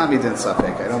not midin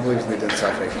suffik. I don't believe it's midin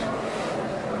suffik.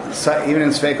 Even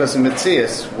in Sveikos and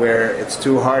Mitzias, where it's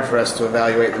too hard for us to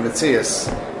evaluate the Mitzias,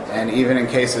 and even in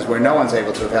cases where no one's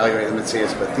able to evaluate the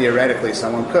Mitzias, but theoretically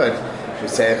someone could, we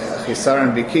say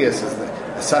chisaron b'kiyas is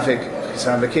a suffix.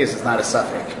 Chisaron b'kiyas is not a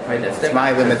suffix. Right, that's different. It's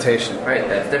my limitation. Right,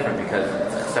 that's different because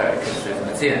there's a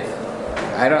Mitzias.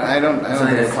 I don't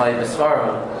Something that's called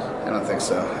Misvara. I don't think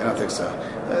so.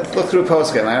 Look through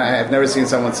poskim. I've never seen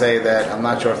someone say that I'm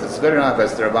not sure if this is good or not, but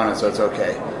it's derabanan, so it's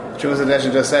okay. Trumas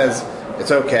adeshen just says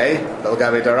it's okay, but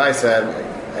l'gabe daraisa,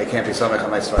 I can't be somech on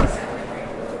my svara.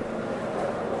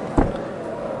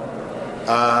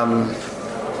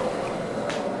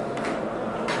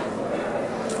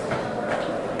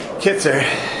 Kitzer,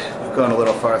 we're going a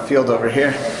little far afield over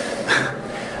here.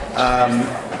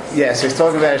 So he's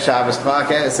talking about a Shabbos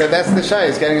clock. So that's the shay.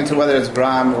 He's getting into whether it's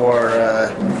gram or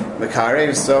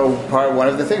mekarev. So one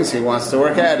of the things he wants to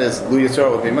work at is lu yitzor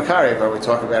would be mekarev. Are we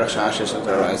talking about a shashish and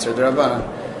daraisa or derabanan?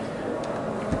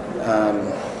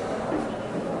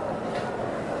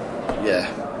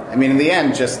 I mean, in the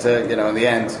end, it's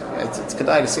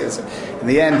kedai to see this. In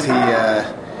the end,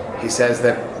 he says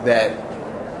that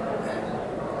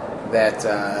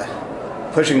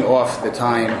pushing off the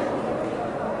time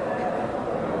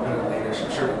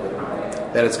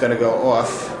that it's going to go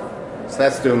off, so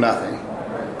that's doing nothing.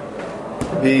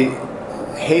 The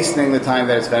hastening the time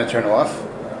that it's going to turn off,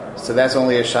 so that's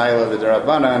only a shayla of the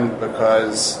derabanan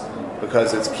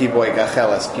because it's kiboy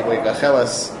gachelas. Kiboy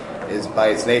gachelas is by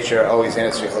its nature always in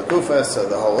its gufa, so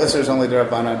the whole isser is only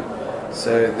derabanan.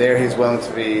 So there he's willing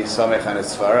to be samech on his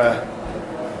svara.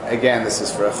 Again, this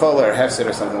is for a chol or a hefsid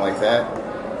or something like that.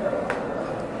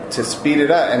 To speed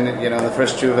it up, and in the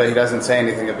first tshuva he doesn't say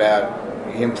anything about.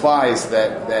 He implies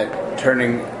that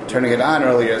turning it on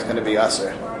earlier is going to be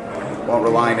aser. Won't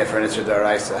rely on it for an isser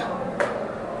daraisa.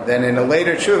 Then in a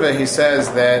later tshuva he says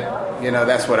that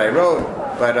that's what I wrote,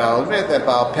 but I'll admit that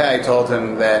Baal Pei told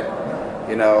him that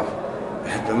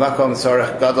b'makom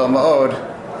tzorach gadol ma'od,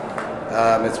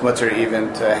 it's mutter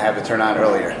even to have it turn on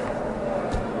earlier.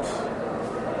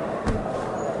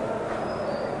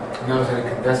 No, it's an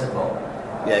incandescent bulb.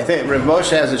 Yeah, I think Rav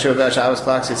Moshe has a tshuva about Shabbos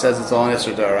clocks. He says it's all an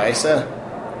isser daraisa,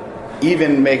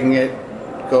 even making it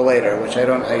go later, which I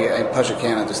Pasha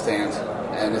can't understand.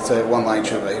 And it's a one-line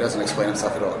tshuva. He doesn't explain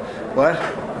himself at all. What?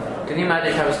 Can you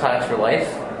imagine Shabbos clocks for life?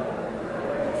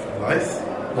 Life?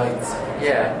 Lights.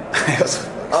 Yeah.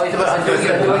 Oh, he's about doing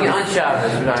it on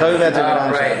Shabbos. Talking about doing it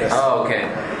on right. Shabbos. Oh, okay.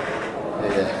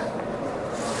 Yeah.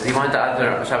 Does he want the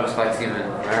other Shabbos clocks even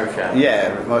Erev Shabbos?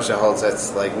 Yeah, Rav Moshe holds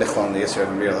that's like Nichlon the Yisrael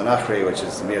of Mir Lanachri, which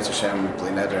is Mir Tashem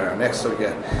Bli Neder our next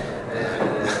sugya.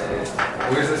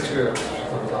 Where's this true?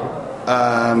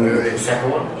 The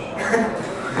second one?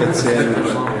 It's in.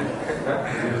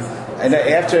 And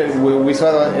after we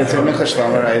saw it's in Mincha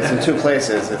Shlomo, right? It's in two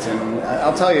places. It's in.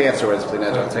 I'll tell you afterwards, Bli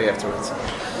Neder. I'll tell you afterwards.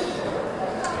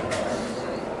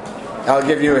 I'll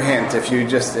give you a hint. If you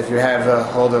have a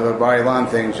hold of a Bar Ilan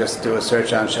thing, just do a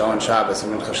search on Shabbos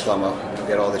and Mincha Shlomo. You'll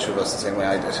get all the shuvos the same way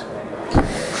I did.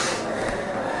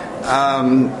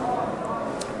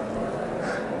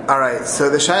 All right, so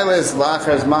the shaila is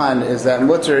la'achar zman is that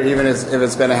mutter even if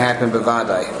it's going to happen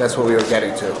b'vadai. That's what we were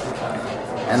getting to,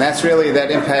 and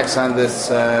that impacts on this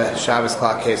Shabbos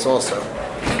clock case also,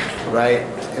 right?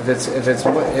 If it's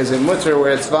is it mutter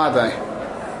where it's vadai?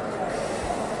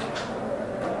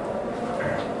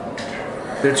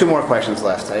 There are two more questions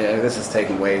left. This is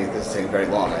taking very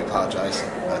long. I apologize,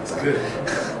 but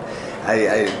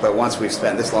but once we've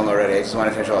spent this long already, I just want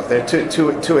to finish off. There are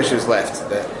two issues left.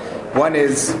 One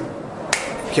is,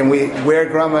 where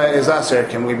grama is aser,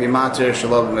 can we be matir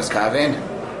shalom miskavein,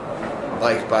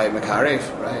 like by mekarev,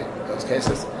 right? Those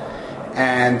cases,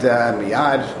 and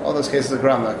miyad, all those cases of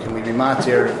grama, can we be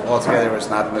matir altogether where it's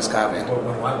not miskavein?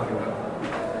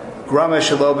 Grama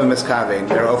shalom miskavein.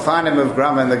 There are ofanim of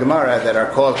grama in the Gemara that are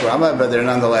called grama, but they're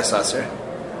nonetheless aser,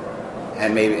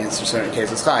 and maybe in certain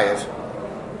cases chayiv.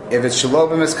 If it's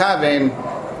shalom miskavein,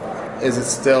 is it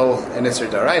still an Isser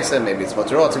Daraisa? Maybe it's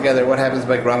mutter altogether. What happens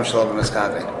by Gram Shalom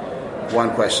Miskaven? One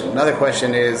question. Another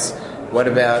question is, what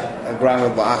about a Gram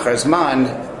of Ba'achar Zman,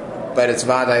 but it's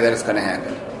Vadai that it's going to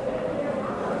happen?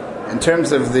 In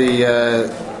terms of the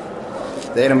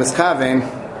Edom Miskaven,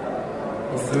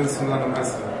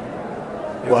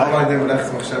 what?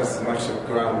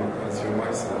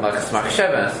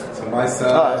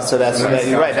 So that's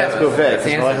you're right. That's Guvek.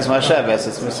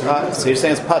 So you're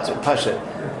saying it's Pashat.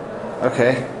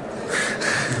 Okay.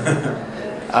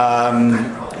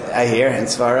 I hear in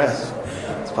Svara,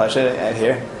 it's Pasha. I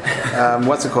hear.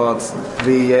 What's it called?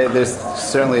 There's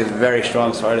certainly a very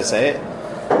strong Svara to say it.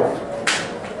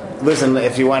 Listen,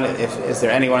 if you want, is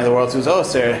there anyone in the world who's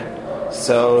Oser?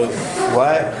 So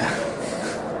what?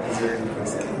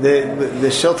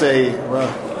 The Shilte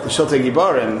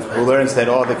Giborim, who learns that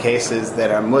all the cases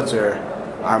that are mutter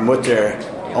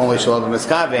only Shalom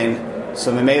Miskaven.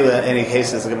 So Memela, any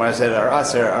cases the Gemara said are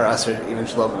aser even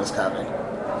Shalom Miskaven,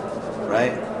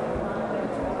 right?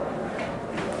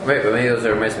 Wait, but maybe those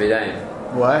are Mesbidayim.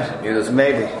 What?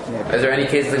 Maybe. Is there any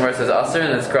cases the Gemara says aser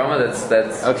and it's grama? That's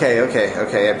okay.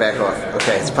 I back off.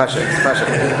 Okay, it's pasha.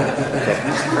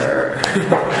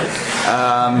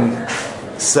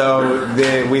 Okay.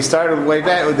 So we started way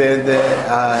back with again.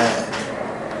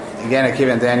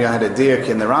 Akiva and Daniel had a diuk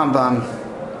in the Rambam,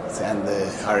 and the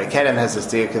Ari Kedem has this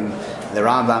diuk in the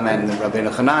Rambam and the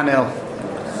Rabbeinu Chananel.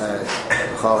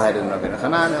 Chol had in Rabbeinu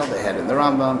Chananel, they had in the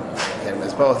Rambam, Kedem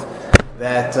has both.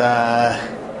 That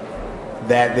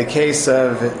the case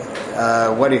of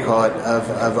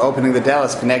of opening the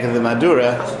Dallas connected to the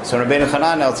Madura. So Rabbeinu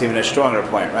Chananel, it's even a stronger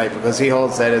point, right? Because he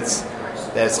holds that it's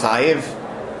chayiv.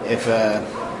 If he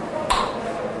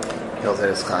holds that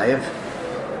it's chayiv,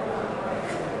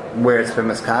 where it's been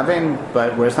miskaven,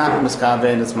 but where it's not been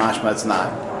miskaven, it's mashma, it's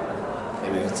not.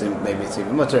 Maybe it's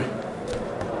even mutter.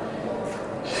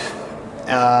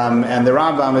 And the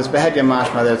Rambam is behedya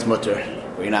mashma that it's mutter,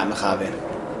 where you're not mechaven,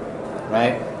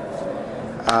 right?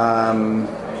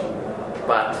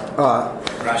 But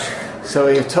Rashi. So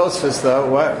you have Tosfos though.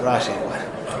 What Rashi?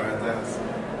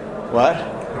 What?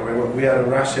 We are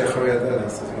Rashi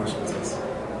Achariyadelis.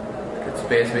 it's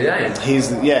Beis Midayim.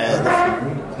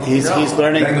 He's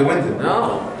learning.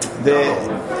 No.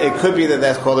 It could be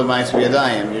that's called a ma'is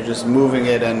b'yadayim. You're just moving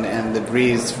it, and the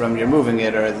breeze from you're moving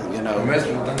it, or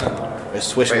or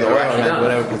swishing the water,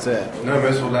 whatever it's it. No,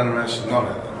 most will learn Rashi not.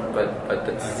 But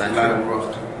that's not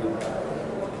true.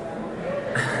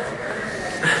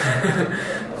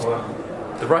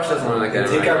 The Rosh doesn't want to get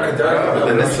it right. The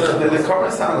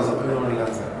Korban sounds that we already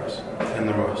learned that Rosh in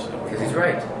the Rosh. Because he's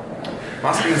right.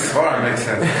 Must be in Svara, makes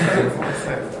sense.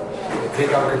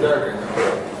 Take out Kedarka.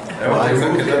 Everyone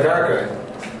Move takes Kedarka.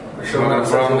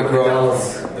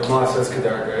 The Ma says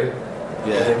Kedarka, right?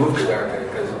 Yeah. They move Kedarka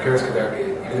because who cares Kedarka?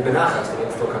 Even the Benachas, the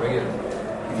wind's still coming in.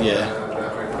 Yeah.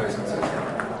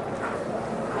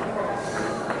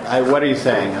 What are you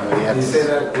saying? You say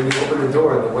that when you open the door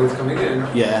and the wind's coming in.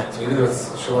 Yeah. So even though it's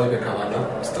Shalai Bekalana,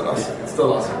 it's still awesome. It's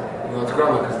still awesome. You know, it's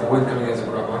Grama because the wind coming in is a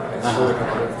Grama. It's Shalai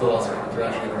Bekalana, it's still awesome. It's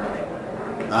Rashi and Rashi.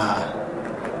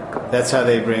 That's how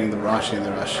they bring the Rashi and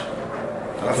the Rush.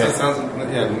 That sounds,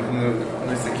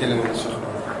 nice to kill him with the Shukra.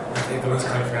 I think the one's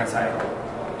coming from outside.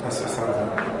 That's what sounds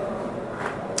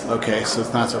like. Okay, so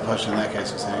it's not so much in that case,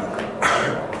 you're saying.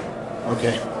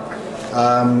 Okay.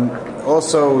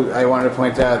 Also, I wanted to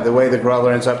point out the way the Gra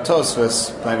learns up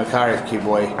Tosfos by Makarif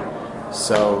Kiboy.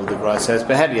 So the Gra says,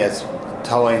 Behediyat,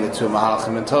 towing the two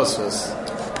Mahalchim and Tosfos.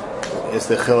 Is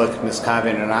the Chiluk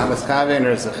miskaven or not miskaven,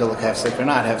 or is the Chiluk hefsek or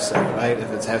not hefsek, right?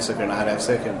 If it's hefsek or not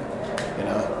hefsek, and,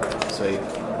 so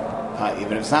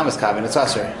even if it's not miskaven, it's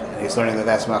aser. And he's learning that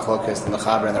that's machlokes the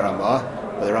Mechaber and the Ramah,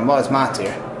 but the Ramah is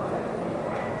matir.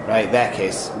 Right, that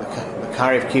case.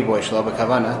 Makarif Kiboy, Shlo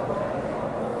B'Kavana.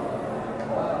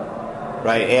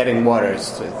 right? Adding water.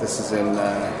 This is in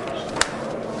the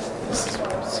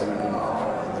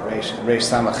Reish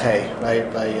Samachay,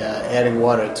 right? By adding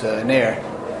water to an air.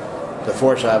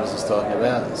 Before Shabbos is talking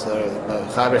about. So the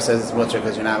Chaber says it's mutter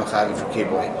because you're not mechavin for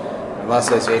kiboy. Rava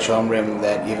says Yesh Omrim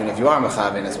that even if you are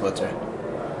mechavin, it's mutter.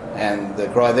 And the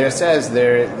Gra there says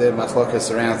the machlokas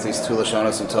surrounds these two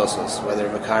lashonos and tosos, whether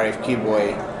mekariv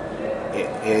kiboy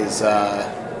is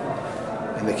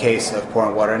in the case of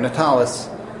pouring water in a talis,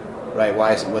 right?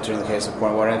 Why is it mutter in the case of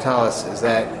pouring water in a talis? Is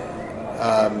that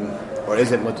or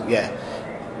is it mutter? Yeah,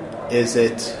 is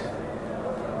it?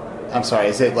 I'm sorry,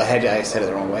 is it lahedya? I said it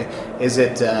the wrong way. Is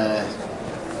it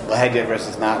lahedya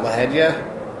versus not lahedya?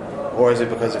 Or is it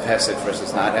because of hefsek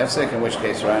versus not hefsek? In which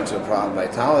case you run into a problem by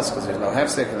talis because there's no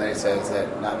hefsek, and then he says that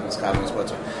not miskavim is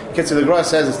mutter. So the Gra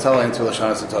says it's telling to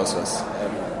lashonos and tosos.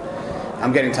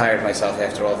 I'm getting tired myself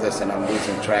after all this, and I'm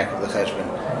losing track of the cheshbon.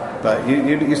 But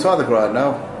you saw the Gra,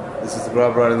 no? This is the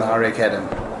Gra brought in the Harei Kedem,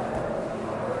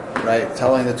 right?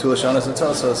 Telling the two lashonos and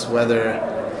tosos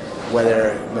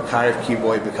whether Mekariv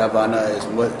Kiboy B'Kavana is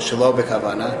Shelo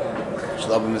B'Kavana,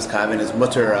 Shelo B'Miskavin is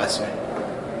Mutter or Aser.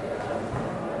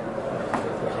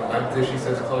 Lam Tishi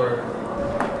says Klor.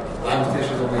 Lam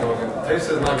Tishi is only going. Tish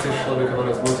says Lam Tish Shelo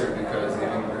B'Kavana is Mutter because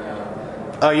even.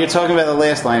 Oh, you're talking about the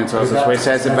last line in Tosos where he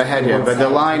says it Behedya, but the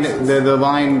line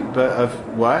of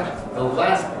what? The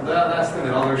last thing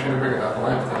that all they're trying to bring about the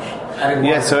Lam Tish.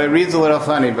 Yeah, so it reads a little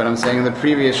funny, but I'm saying in the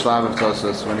previous shlav of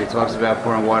Tosos when he talks about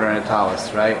pouring water in a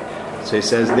talis, right? So he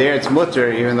says there it's mutter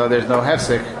even though there's no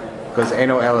hefsek because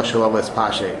eno ela shalom es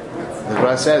pashe. The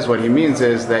Gra says what he means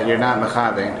is that you're not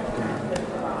mechavin.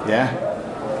 Yeah.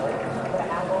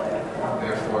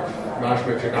 Therefore,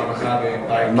 mashma if you're not mechavin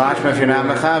by. Mashma if you're not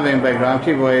mechavin by gram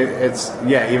kiboy, it's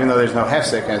even though there's no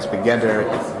hefsek and it's begeder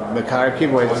mekar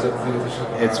kiboy,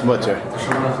 it's mutter.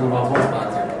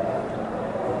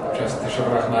 Just the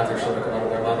Shabbat Matter,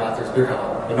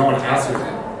 but no one answers it.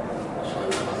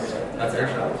 That's their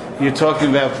Shabbat. You're talking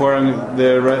about pouring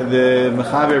the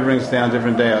Mechaber brings down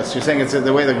different deos. You're saying it's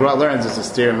the way the Gra learns is to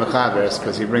steer Mechaber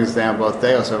because he brings down both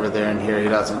deos over there and here he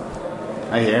doesn't.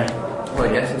 I hear. Well,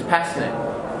 yes, it's paskening.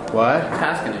 What?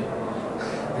 Paskening.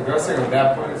 The Gra saying at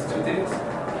that point it's 2 days.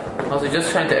 Also, just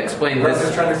trying to explain The Gra this.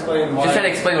 is trying to explain why. Just trying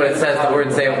to explain what it says. The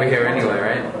words say over here anyway,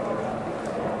 right?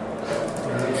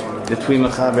 Between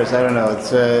Mechabers, I don't know.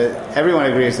 It's everyone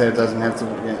agrees that it doesn't have to.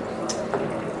 Yeah.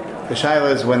 The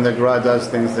shaila is when the Gra does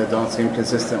things that don't seem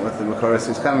consistent with the Makoros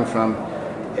he's coming from.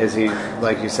 Is he,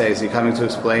 like you say, is he coming to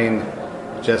explain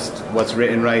just what's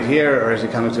written right here, or is he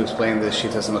coming to explain the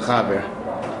Shitas Mechaber?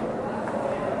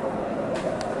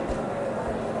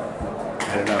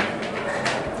 I don't know.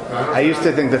 I used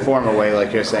to think the former way,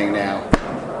 like you're saying now,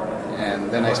 and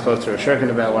then I spoke to a Shurkin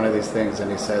about one of these things, and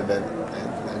he said that.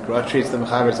 Gra treats the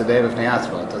Mechaber today of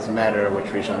Neatzma. It doesn't matter which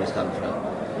Rishon he's coming from.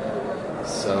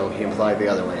 So he implied the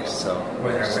other way. So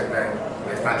It's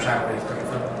not shot where he's coming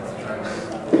from.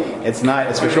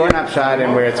 it's for sure not shot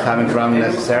in where it's coming from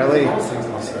necessarily.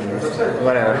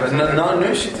 Whatever. But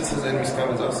no shit says any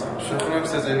miskam is also. Shulchan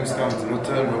says any miskam is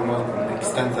mutter, but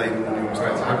extends any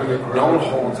miskam. No one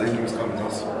holds any miskam is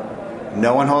also.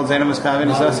 No one holds Enem Miskavin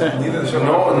is Aser? Neither the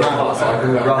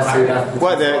Shabbat.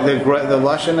 What the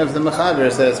lashon of the Mechaber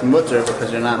says mutter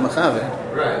because you're not Mechavin.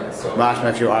 Right. So. Mashma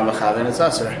if you are Mechavin, it's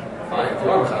Aser. Fine. If you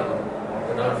are mechavin,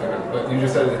 they're not mechavin. But you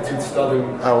just said the two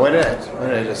studim. Oh, what did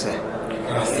I just say?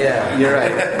 Yeah. You're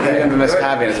right. Even the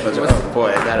Miskavin is mutter. Oh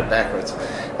boy, I got it backwards.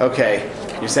 Okay,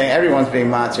 you're saying everyone's being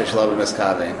matzir shloba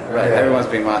Miskavin. Right. Yeah. Everyone's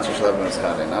being matzir shloba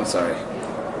Miskavin. I'm sorry.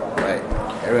 Right.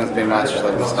 Everyone's being matzir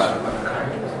shloba Miskavin.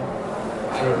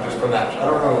 I don't know, just from that. I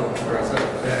don't know where I said it.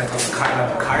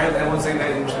 Kyle, everyone's saying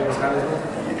that in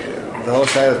Shabbat. The whole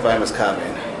shayla is by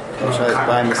Miskavin. The whole shayla is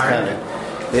by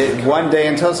Miskavin. One day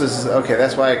in Tosos is okay.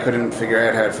 That's why I couldn't figure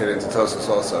out how to fit into Tosos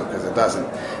also because it doesn't.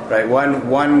 Right?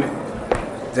 One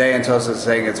day in Tosos is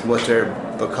saying it's mutter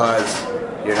because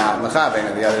you're not mechavin,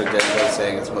 and the other day is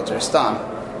saying it's mutter stam.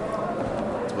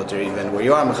 It's mutter even where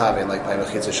you are mechavin, like by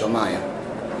mechitza shalmayim.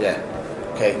 Yeah.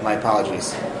 Okay. My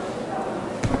apologies.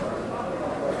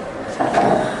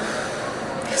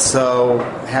 So,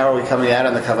 how are we coming out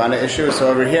on the Kavana issue? So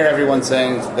over here, everyone's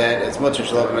saying that it's mutter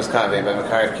shelo b'miskavin by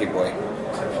Mekariv Kiboy.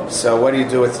 So what do you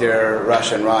do with your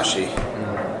Rosh and Rashi?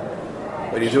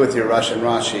 What do you do with your Rosh and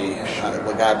Rashi?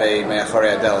 Lagabe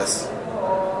me'achorei adelis.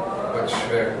 Which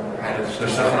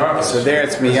So there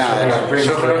it's miyad.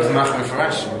 Shulchan is machmir for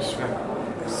Rashi.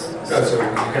 So you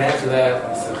can answer that.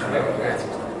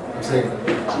 I'm saying.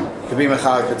 Could be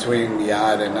mechalik between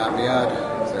miyad and not miyad.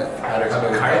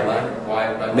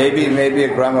 Maybe a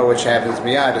grama which happens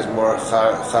miyad is more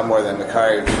chamor than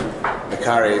mekariv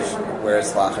where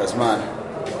it's lachar zman.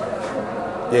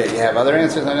 Yeah, you have other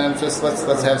answers, and then just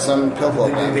let's have some pilpul.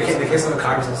 The case of the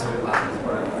cognizance of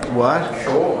lachar. What?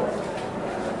 Sure.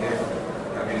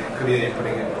 Yeah. I mean, it could be that you're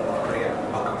putting it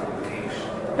welcome from the cage.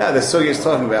 Yeah, the sugi is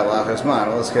talking about lachar zman.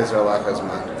 All those cases are lachar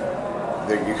zman.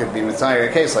 You could be mitzayir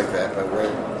a case like that, but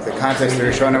the context of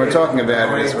Rishonim we're talking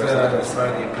about is where it's lachar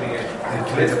zman.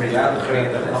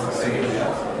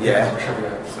 Yeah.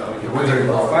 So you're putting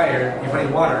fire, you're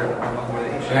putting water.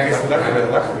 And I guess it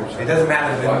doesn't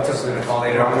matter then it's just going to fall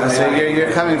later on. So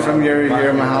you're coming from your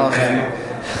mahalach.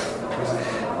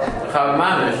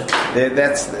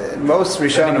 That's most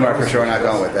Rishonim are for sure not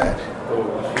going with that.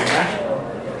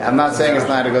 I'm not saying it's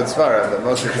not a good svara, but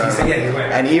most Rishonim,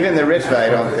 and even the Ritva, I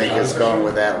don't think is going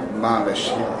with that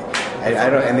mamish. I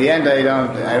don't. In the end, I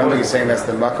don't think he's saying that's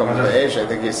the makom of the ish. I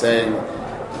think he's saying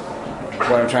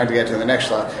what I'm trying to get to in the next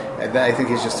shot. I think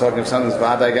he's just talking if something's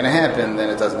vadai going to happen, then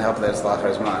it doesn't help that it's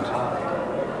lachar zman.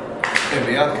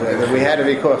 We had a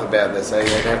vikuach about this. I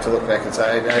have to look back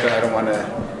inside. I don't want to.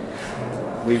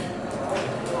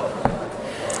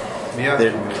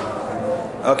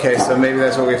 Okay, so maybe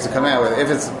that's what we have to come out with. If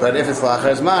it's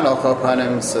lachar zman, I'll call upon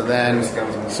him. So then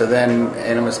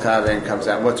enumas kavin comes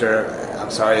out mutter. I'm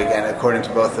sorry again. According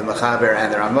to both the mechaber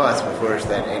and the Ramah, it's before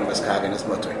that enumas kavin is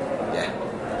mutter. Yeah.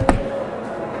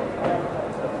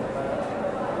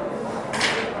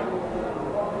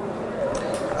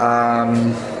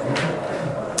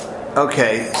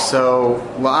 Okay, so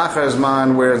la'achar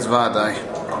zman, where it's vadai.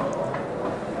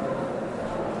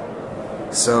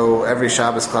 So every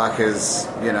Shabbos clock is,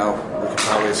 we can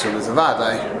probably assume is a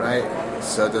vadai, right?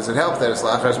 So does it help that it's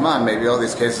la'achar zman? Maybe all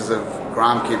these cases of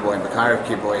gram kiboy, makarev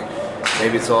kiboy,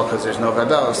 maybe it's all because there's no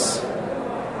vados.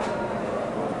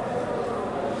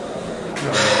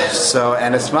 So,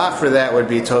 and a smach for that would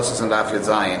be Tosas and Daf Yud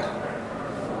Zayin,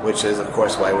 which is, of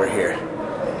course, why we're here.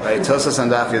 Right, Tosas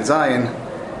and Daf Yud Zayin,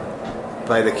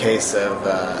 by the case of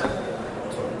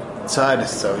Tzad,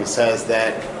 so he says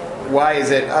that why is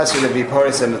it asur to be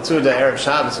poris and Matzuda Erev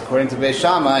Shabbos according to Beis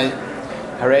Shammai?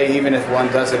 Hooray, even if one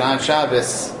does it on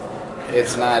Shabbos,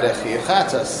 it's not a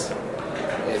chiyuchatas.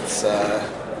 It's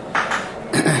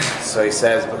so he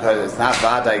says because it's not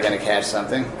vadai going to catch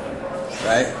something,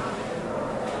 right?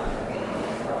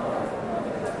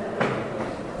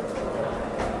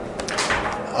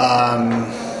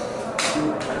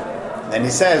 And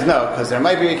he says no, because there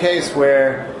might be a case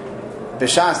where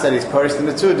b'shas that he's poris the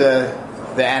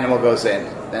Matzuda, the animal goes in.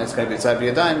 Then it's going to be tzad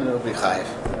b'yadayim, and it'll be chayiv.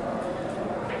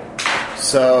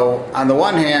 So, on the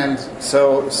one hand,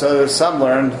 so some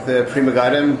learned the Pri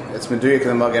Megadim, it's Meduyik in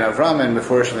the Magen Avram and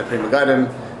Mefurish in the Pri Megadim,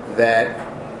 that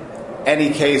any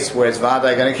case where it's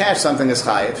vadai going to catch something is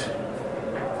chayiv.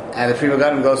 And the Pri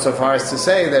Megadim goes so far as to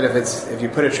say that if you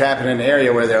put a trap in an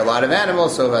area where there are a lot of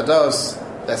animals, so vados,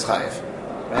 that's chayiv,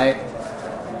 right?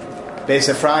 Beis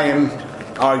Ephraim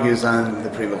argues on the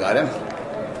Pri Megadim.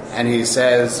 And he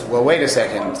says, well, wait a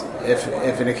second.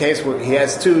 If in a case where he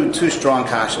has two strong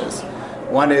kashas,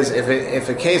 one is if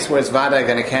a case where it's vadai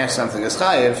going to catch something is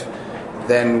chayiv,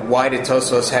 then why did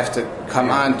Tosos have to come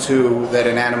on to that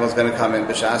an animal is going to come in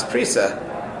b'shas prisa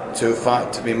to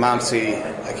be mamsi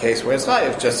a case where it's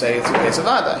chayiv? Just say it's a case of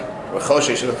vadai. Where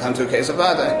Choshi should have come to a case of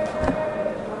vadai.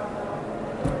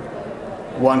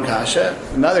 One kasha.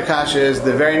 Another kasha is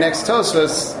the very next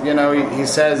Tosfos. He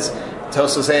says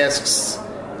Tosfos asks.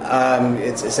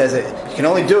 It says that you can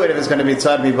only do it if it's going to be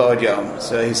tzad mibod yom.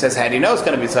 So he says, how do you know it's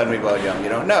going to be tzad mibod yom? You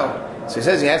don't know. So he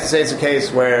says you have to say it's a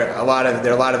case where there are a lot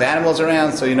of animals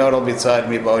around, so you know it'll be tzad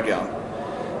mibod yom.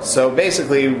 So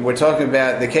basically, we're talking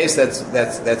about the case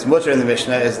that's mutter in the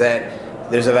Mishnah is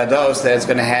that there's a vados that it's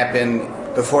going to happen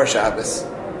before Shabbos.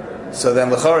 So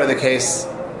then l'chora the case,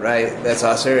 right, that's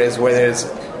asur is where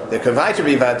there could to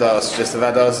be vados, just the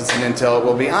vados it's until it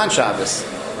will be on Shabbos,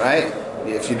 right?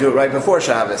 If you do it right before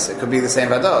Shabbos, it could be the same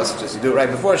vados. Just you do it right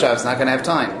before Shabbos, it's not going to have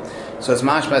time. So it's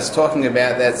mashmas talking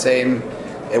about that same.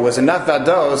 It was enough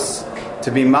vados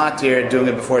to be matir doing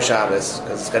it before Shabbos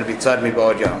because it's going to be tzad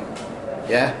mibod yom.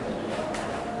 Yeah.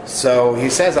 So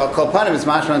he says al kol panim it's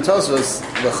mashma and Tosfos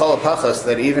l'chol pachos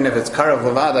that even if it's karav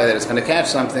levada that it's going to catch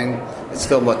something, it's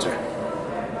still mutter.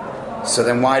 So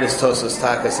then why does Tosfos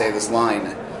Taka say this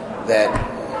line that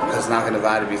because it's not going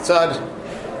to be tzad?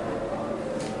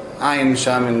 Ayin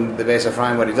Sham in the Beis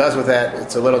Ephraim, what he does with that,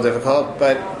 it's a little difficult,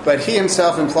 but he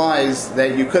himself implies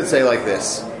that you could say like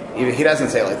this. He doesn't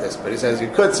say like this, but he says you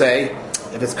could say,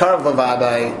 if it's Karav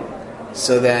Lavadai,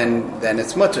 so then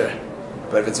it's mutter.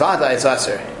 But if it's Vadai, it's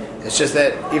Asr. It's just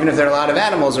that even if there are a lot of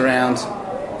animals around,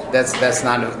 that's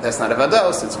not a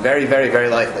vados. It's very, very, very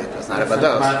likely. It's not a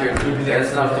vados.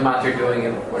 That's enough to matter doing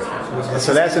it before Shabbos.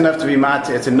 So that's enough to be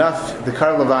matir. It's enough. The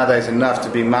Karl Levada is enough to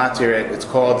be matir. It's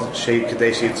called Shei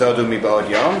Kadeshi Tzodu Mibod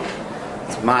Yom.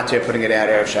 It's matir putting it out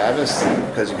erev Shabbos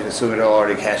because you can assume it'll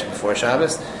already catch it before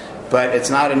Shabbos. But it's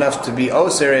not enough to be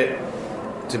oser it,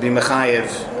 to be mechayev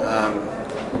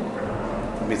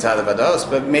mitzad vados.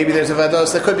 But maybe there's a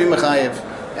vados that could be mechayev,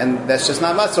 and that's just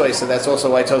not matzoi. So that's also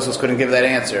why Tosfos couldn't give that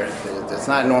answer. It's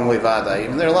not normally vadai.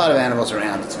 Even there are a lot of animals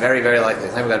around, it's very, very likely.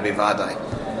 It's never going to be vadai.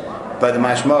 But the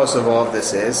mashmos of all of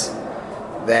this is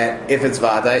that if it's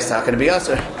vadai, it's not going to be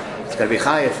aser. It's going to be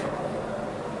chayev,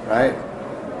 right?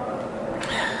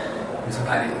 So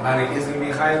Malik is going to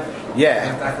be chayiv?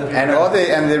 Yeah, and all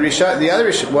the other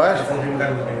Risha, what?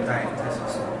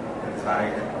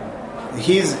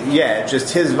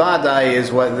 Just his vadai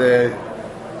is what the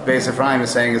Beis Ephraim is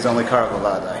saying is only karkel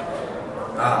vadai.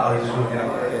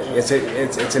 It's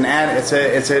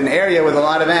an area with a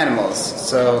lot of animals.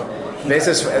 So the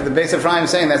Beis Ephraim is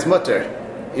saying that's mutter,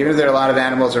 even if there are a lot of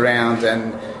animals around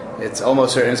and it's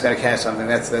almost certain it's going to catch something.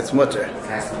 That's mutter.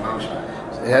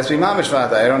 It has to be mamash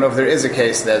vadai. I don't know if there is a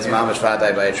case that's mamash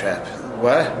vadai by a trap.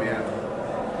 What?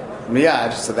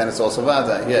 Miyad. So then it's also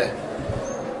vadai. Yeah.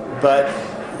 But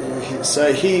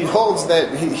so he holds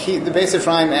that the Beis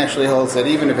Ephraim actually holds that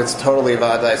even if it's totally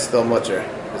vadai, it's still mutter.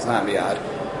 It's not miyad.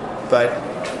 But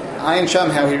Ayin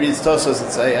Sham, how he reads Tosfos,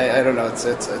 it's I don't know. It's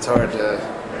hard to.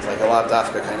 It's like a lav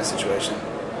dafka kind of situation.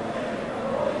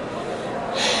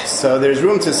 So there's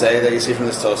room to say that you see from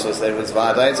this Tosfos that if it's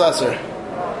vadai, it's aser.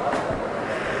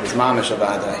 It's mamish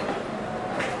avadai.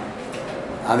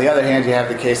 On the other hand, you have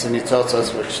the case of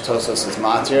Nitotos, which Tosos is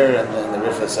matir, and then the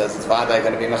Riffa says it's vadai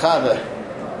going to be mechava.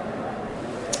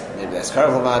 Maybe that's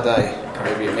karvel vadai.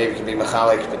 Maybe it can be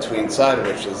mechalik between tzad,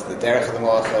 which is the derech of the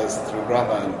malacha is through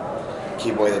grama, and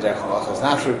kiboy the derech of the malacha is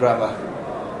not through grama.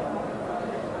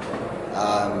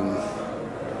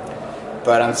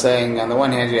 But I'm saying, on the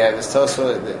one hand, you have this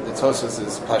Tosos. The Tosos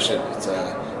is pashut. It's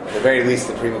at the very least,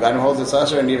 the Pri Megadim holds its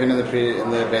asher, and even in the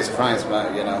Beis Ephraim,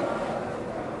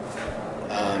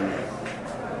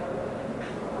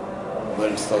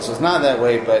 but it's also not that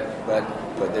way. But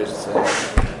there's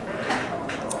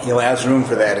he allows room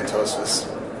for that in Tosfos.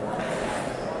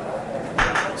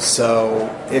 So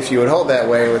if you would hold that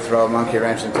way, it would throw a monkey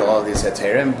wrench into all of these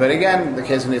heterim. But again, the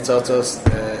case of Nitzotos,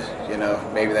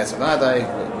 maybe that's a vadai,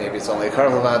 maybe it's only a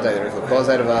karvel vadai. The Riffa calls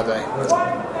that a vadai.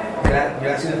 You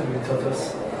actually have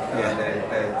Nitzotos.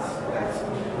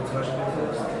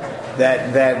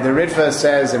 That the Ritva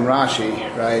says in Rashi,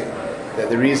 right, that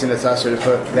the reason it's usher to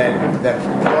put that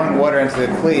pouring water into the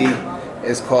kli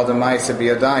is called a ma'isa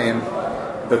biyadayim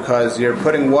because you're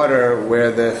putting water where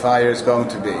the fire is going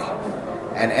to be,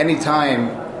 and any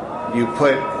time you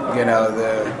put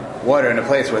the water in a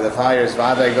place where the fire is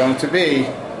vadai going to be,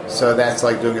 so that's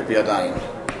like doing it biyadayim.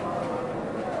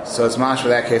 So it's mash for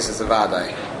that case is a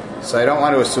vadai. So I don't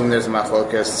want to assume there's a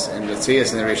machlokas in the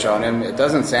Tzias and the Rishonim. It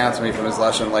doesn't sound to me from his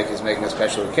lashon like he's making a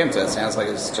special kimta. It sounds like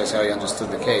it's just how he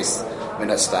understood the case, min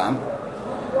hastam.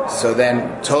 So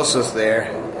then Tosfos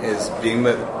there is being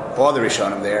all the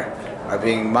Rishonim there are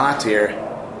being matir,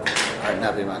 or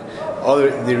not being matir. All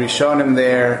the Rishonim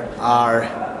there are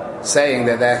saying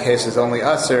that case is only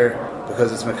usher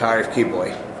because it's makariv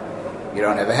kiboy. You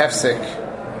don't have a hefsik.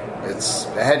 It's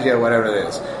behedya, whatever it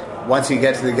is. Once you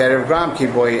get to the Getter of Gram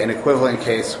Kiboy, an equivalent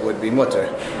case would be mutter.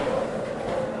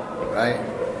 Right?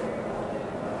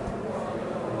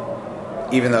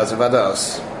 Even though it's a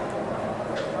vados.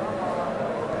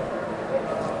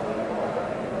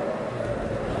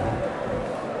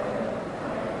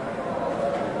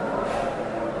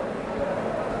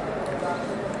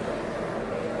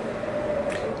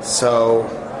 So,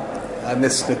 on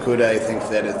this Nakuda, I think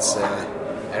that it's, I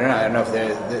don't know if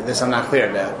this I'm not clear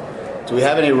about. Do we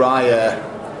have any raya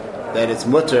that it's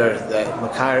mutter,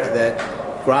 that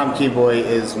gram kiboy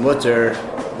is mutter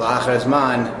la'achar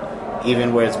zman,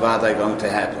 even where it's vadai going to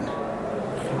happen?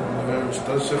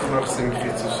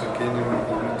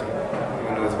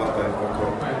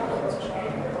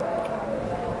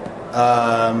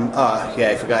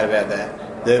 I forgot about that.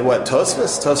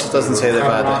 Tosfos? Tosfos doesn't say the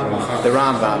vadai. The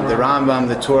Rambam,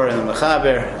 the Torah, and the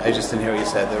Mechaber. I just didn't hear what you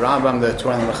said. The Rambam, the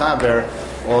Torah, and the Mechaber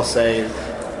all say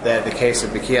that the case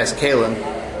of B'kiyas Kalim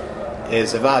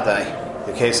is a vadai.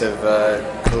 The case of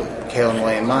Kalim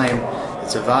Le'im Mayim,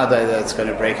 it's a vadai that's going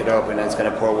to break it open and it's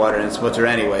going to pour water and it's mutter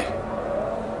anyway.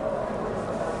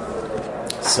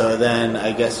 So then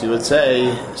I guess you would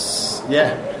say,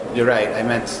 yeah, you're right.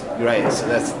 You're right. So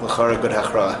that's l'chora good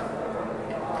hachra.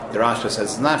 The Rashba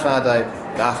says it's not vadai.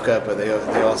 dafka, but they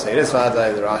all say it is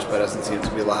vadai. The Rashba doesn't seem to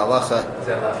be lahalacha. Is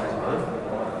that lachas man?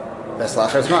 That's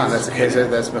lachas man. That's the case.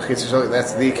 That's mechitza shali.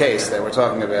 That's the case that we're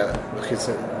talking about.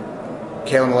 Mechitza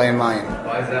kelim leim mayim.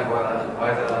 Why is that lachas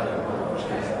man?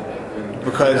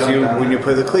 Because when you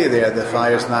put the kli there, the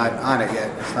fire's not on it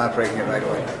yet. It's not breaking it right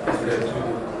away.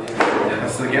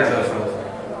 Is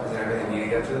there everything you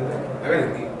get to the thing?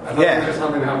 Everything. I thought you were just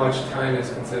telling me how much time is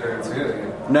considered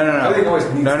soothing. No. Everything always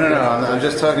needs No. to be I'm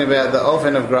just talking about the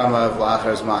oven of grama of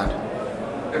lachas man.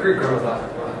 Every girl is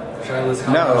lachas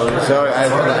man. No, so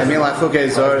I mean lachuke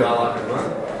zor.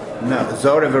 No,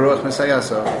 zor v'ruach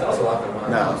misayaso. It's also lachas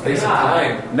man. No. Space and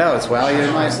time. No, it's while you're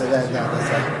ma'isa. That's like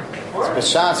it's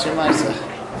b'shas your ma'isa.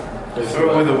 Throw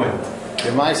it with the wind.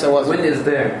 Your ma'isa The wasn't. wind is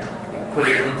there. You put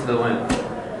it into the wind.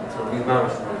 So these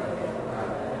mouths.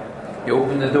 You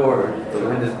open the door. The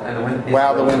wind is is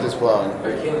While the wind is blowing.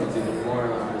 But it can't do more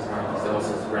lachas man because it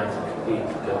also rents complete.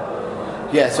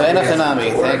 Yeah, so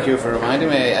Enochanami, thank you for reminding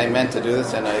me. I meant to do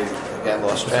this and I again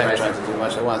lost track trying to do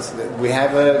much at once. We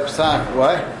have a psak,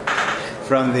 what?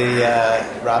 From the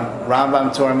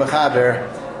Rambam Torah Mechaber,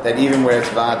 that even where it's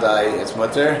vadai, it's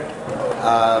mutter.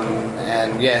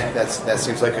 And yeah, that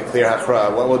seems like a clear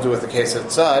hachra. What we'll do with the case of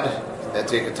tzad, that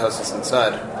dikatosis and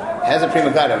tzad, has a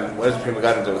prima gadam. What does the prima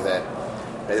gadam do with that?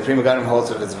 Right, the prima gadam holds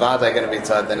if it's vadai going to be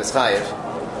tzad, then it's chayiv.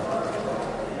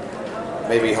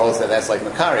 Maybe he holds that that's like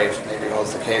Makariv. Maybe he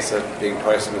holds the case of being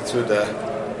person with Tzuda.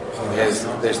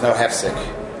 There's no hefsek.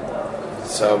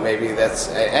 So maybe that's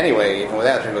anyway. Even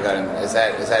without Prima Gadim, is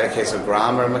that a case of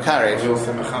Gram or Makariv? You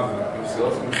also mechaber.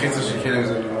 Mechitza shekilim is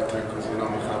only mutter because you're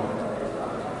not mechaber.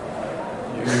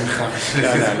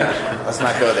 No. Let's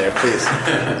not go there, please.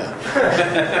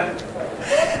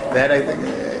 That I think.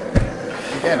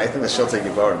 Again, I think the Shiltei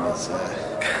Giborim is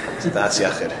Das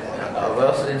Yachid. We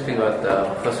also didn't speak about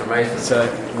Professor Meister. So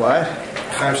what?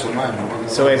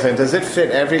 So wait a second. Does it fit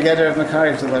every getter of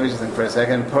Makariv? So let me just think for a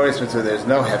second. Poris Mitzvah, there's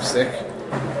no hefsek,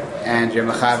 and you're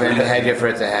mechaber in the hedya for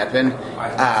it to happen.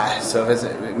 So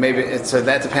so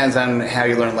that depends on how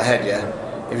you learn lahedya.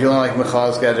 If you learn like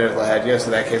Michal's getter of lahedya,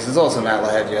 so that case is also not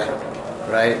lahedya,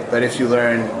 right? But if you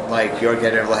learn like your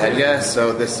getter of lahedya,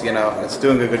 so this it's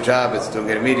doing a good job. It's doing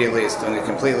it immediately. It's doing it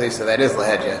completely. So that is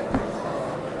lahedya.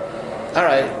 All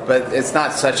right, but it's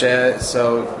not such a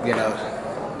Al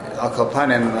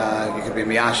Kolpanim, you could be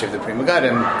Miyashiv the Prima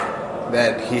Gadim,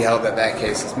 that he held that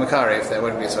case is Makariv. That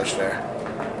wouldn't be so fair,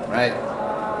 right?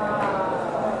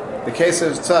 The case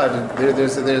of Tzad,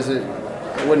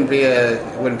 it wouldn't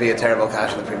be a terrible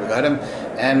kasha in the Prima Gadim,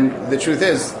 and the truth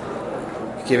is,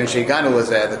 given Sheikanu was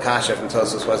there, the kasha from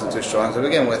Tosos wasn't too strong to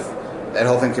begin with. That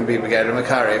whole thing can be Begader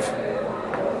Makariv.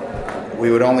 We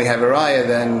would only have a raya,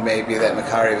 then maybe that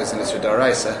Makariv is an Isra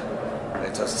Daraisa.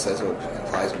 Right? Tosa says it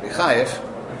implies would be Chayiv.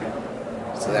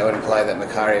 So that would imply that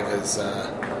Makariv is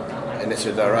an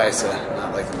Isra Daraisa,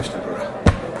 not like the Mishnah Berurah.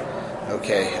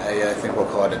 Okay, I think we'll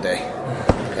call it a day.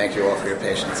 Thank you all for your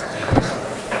patience.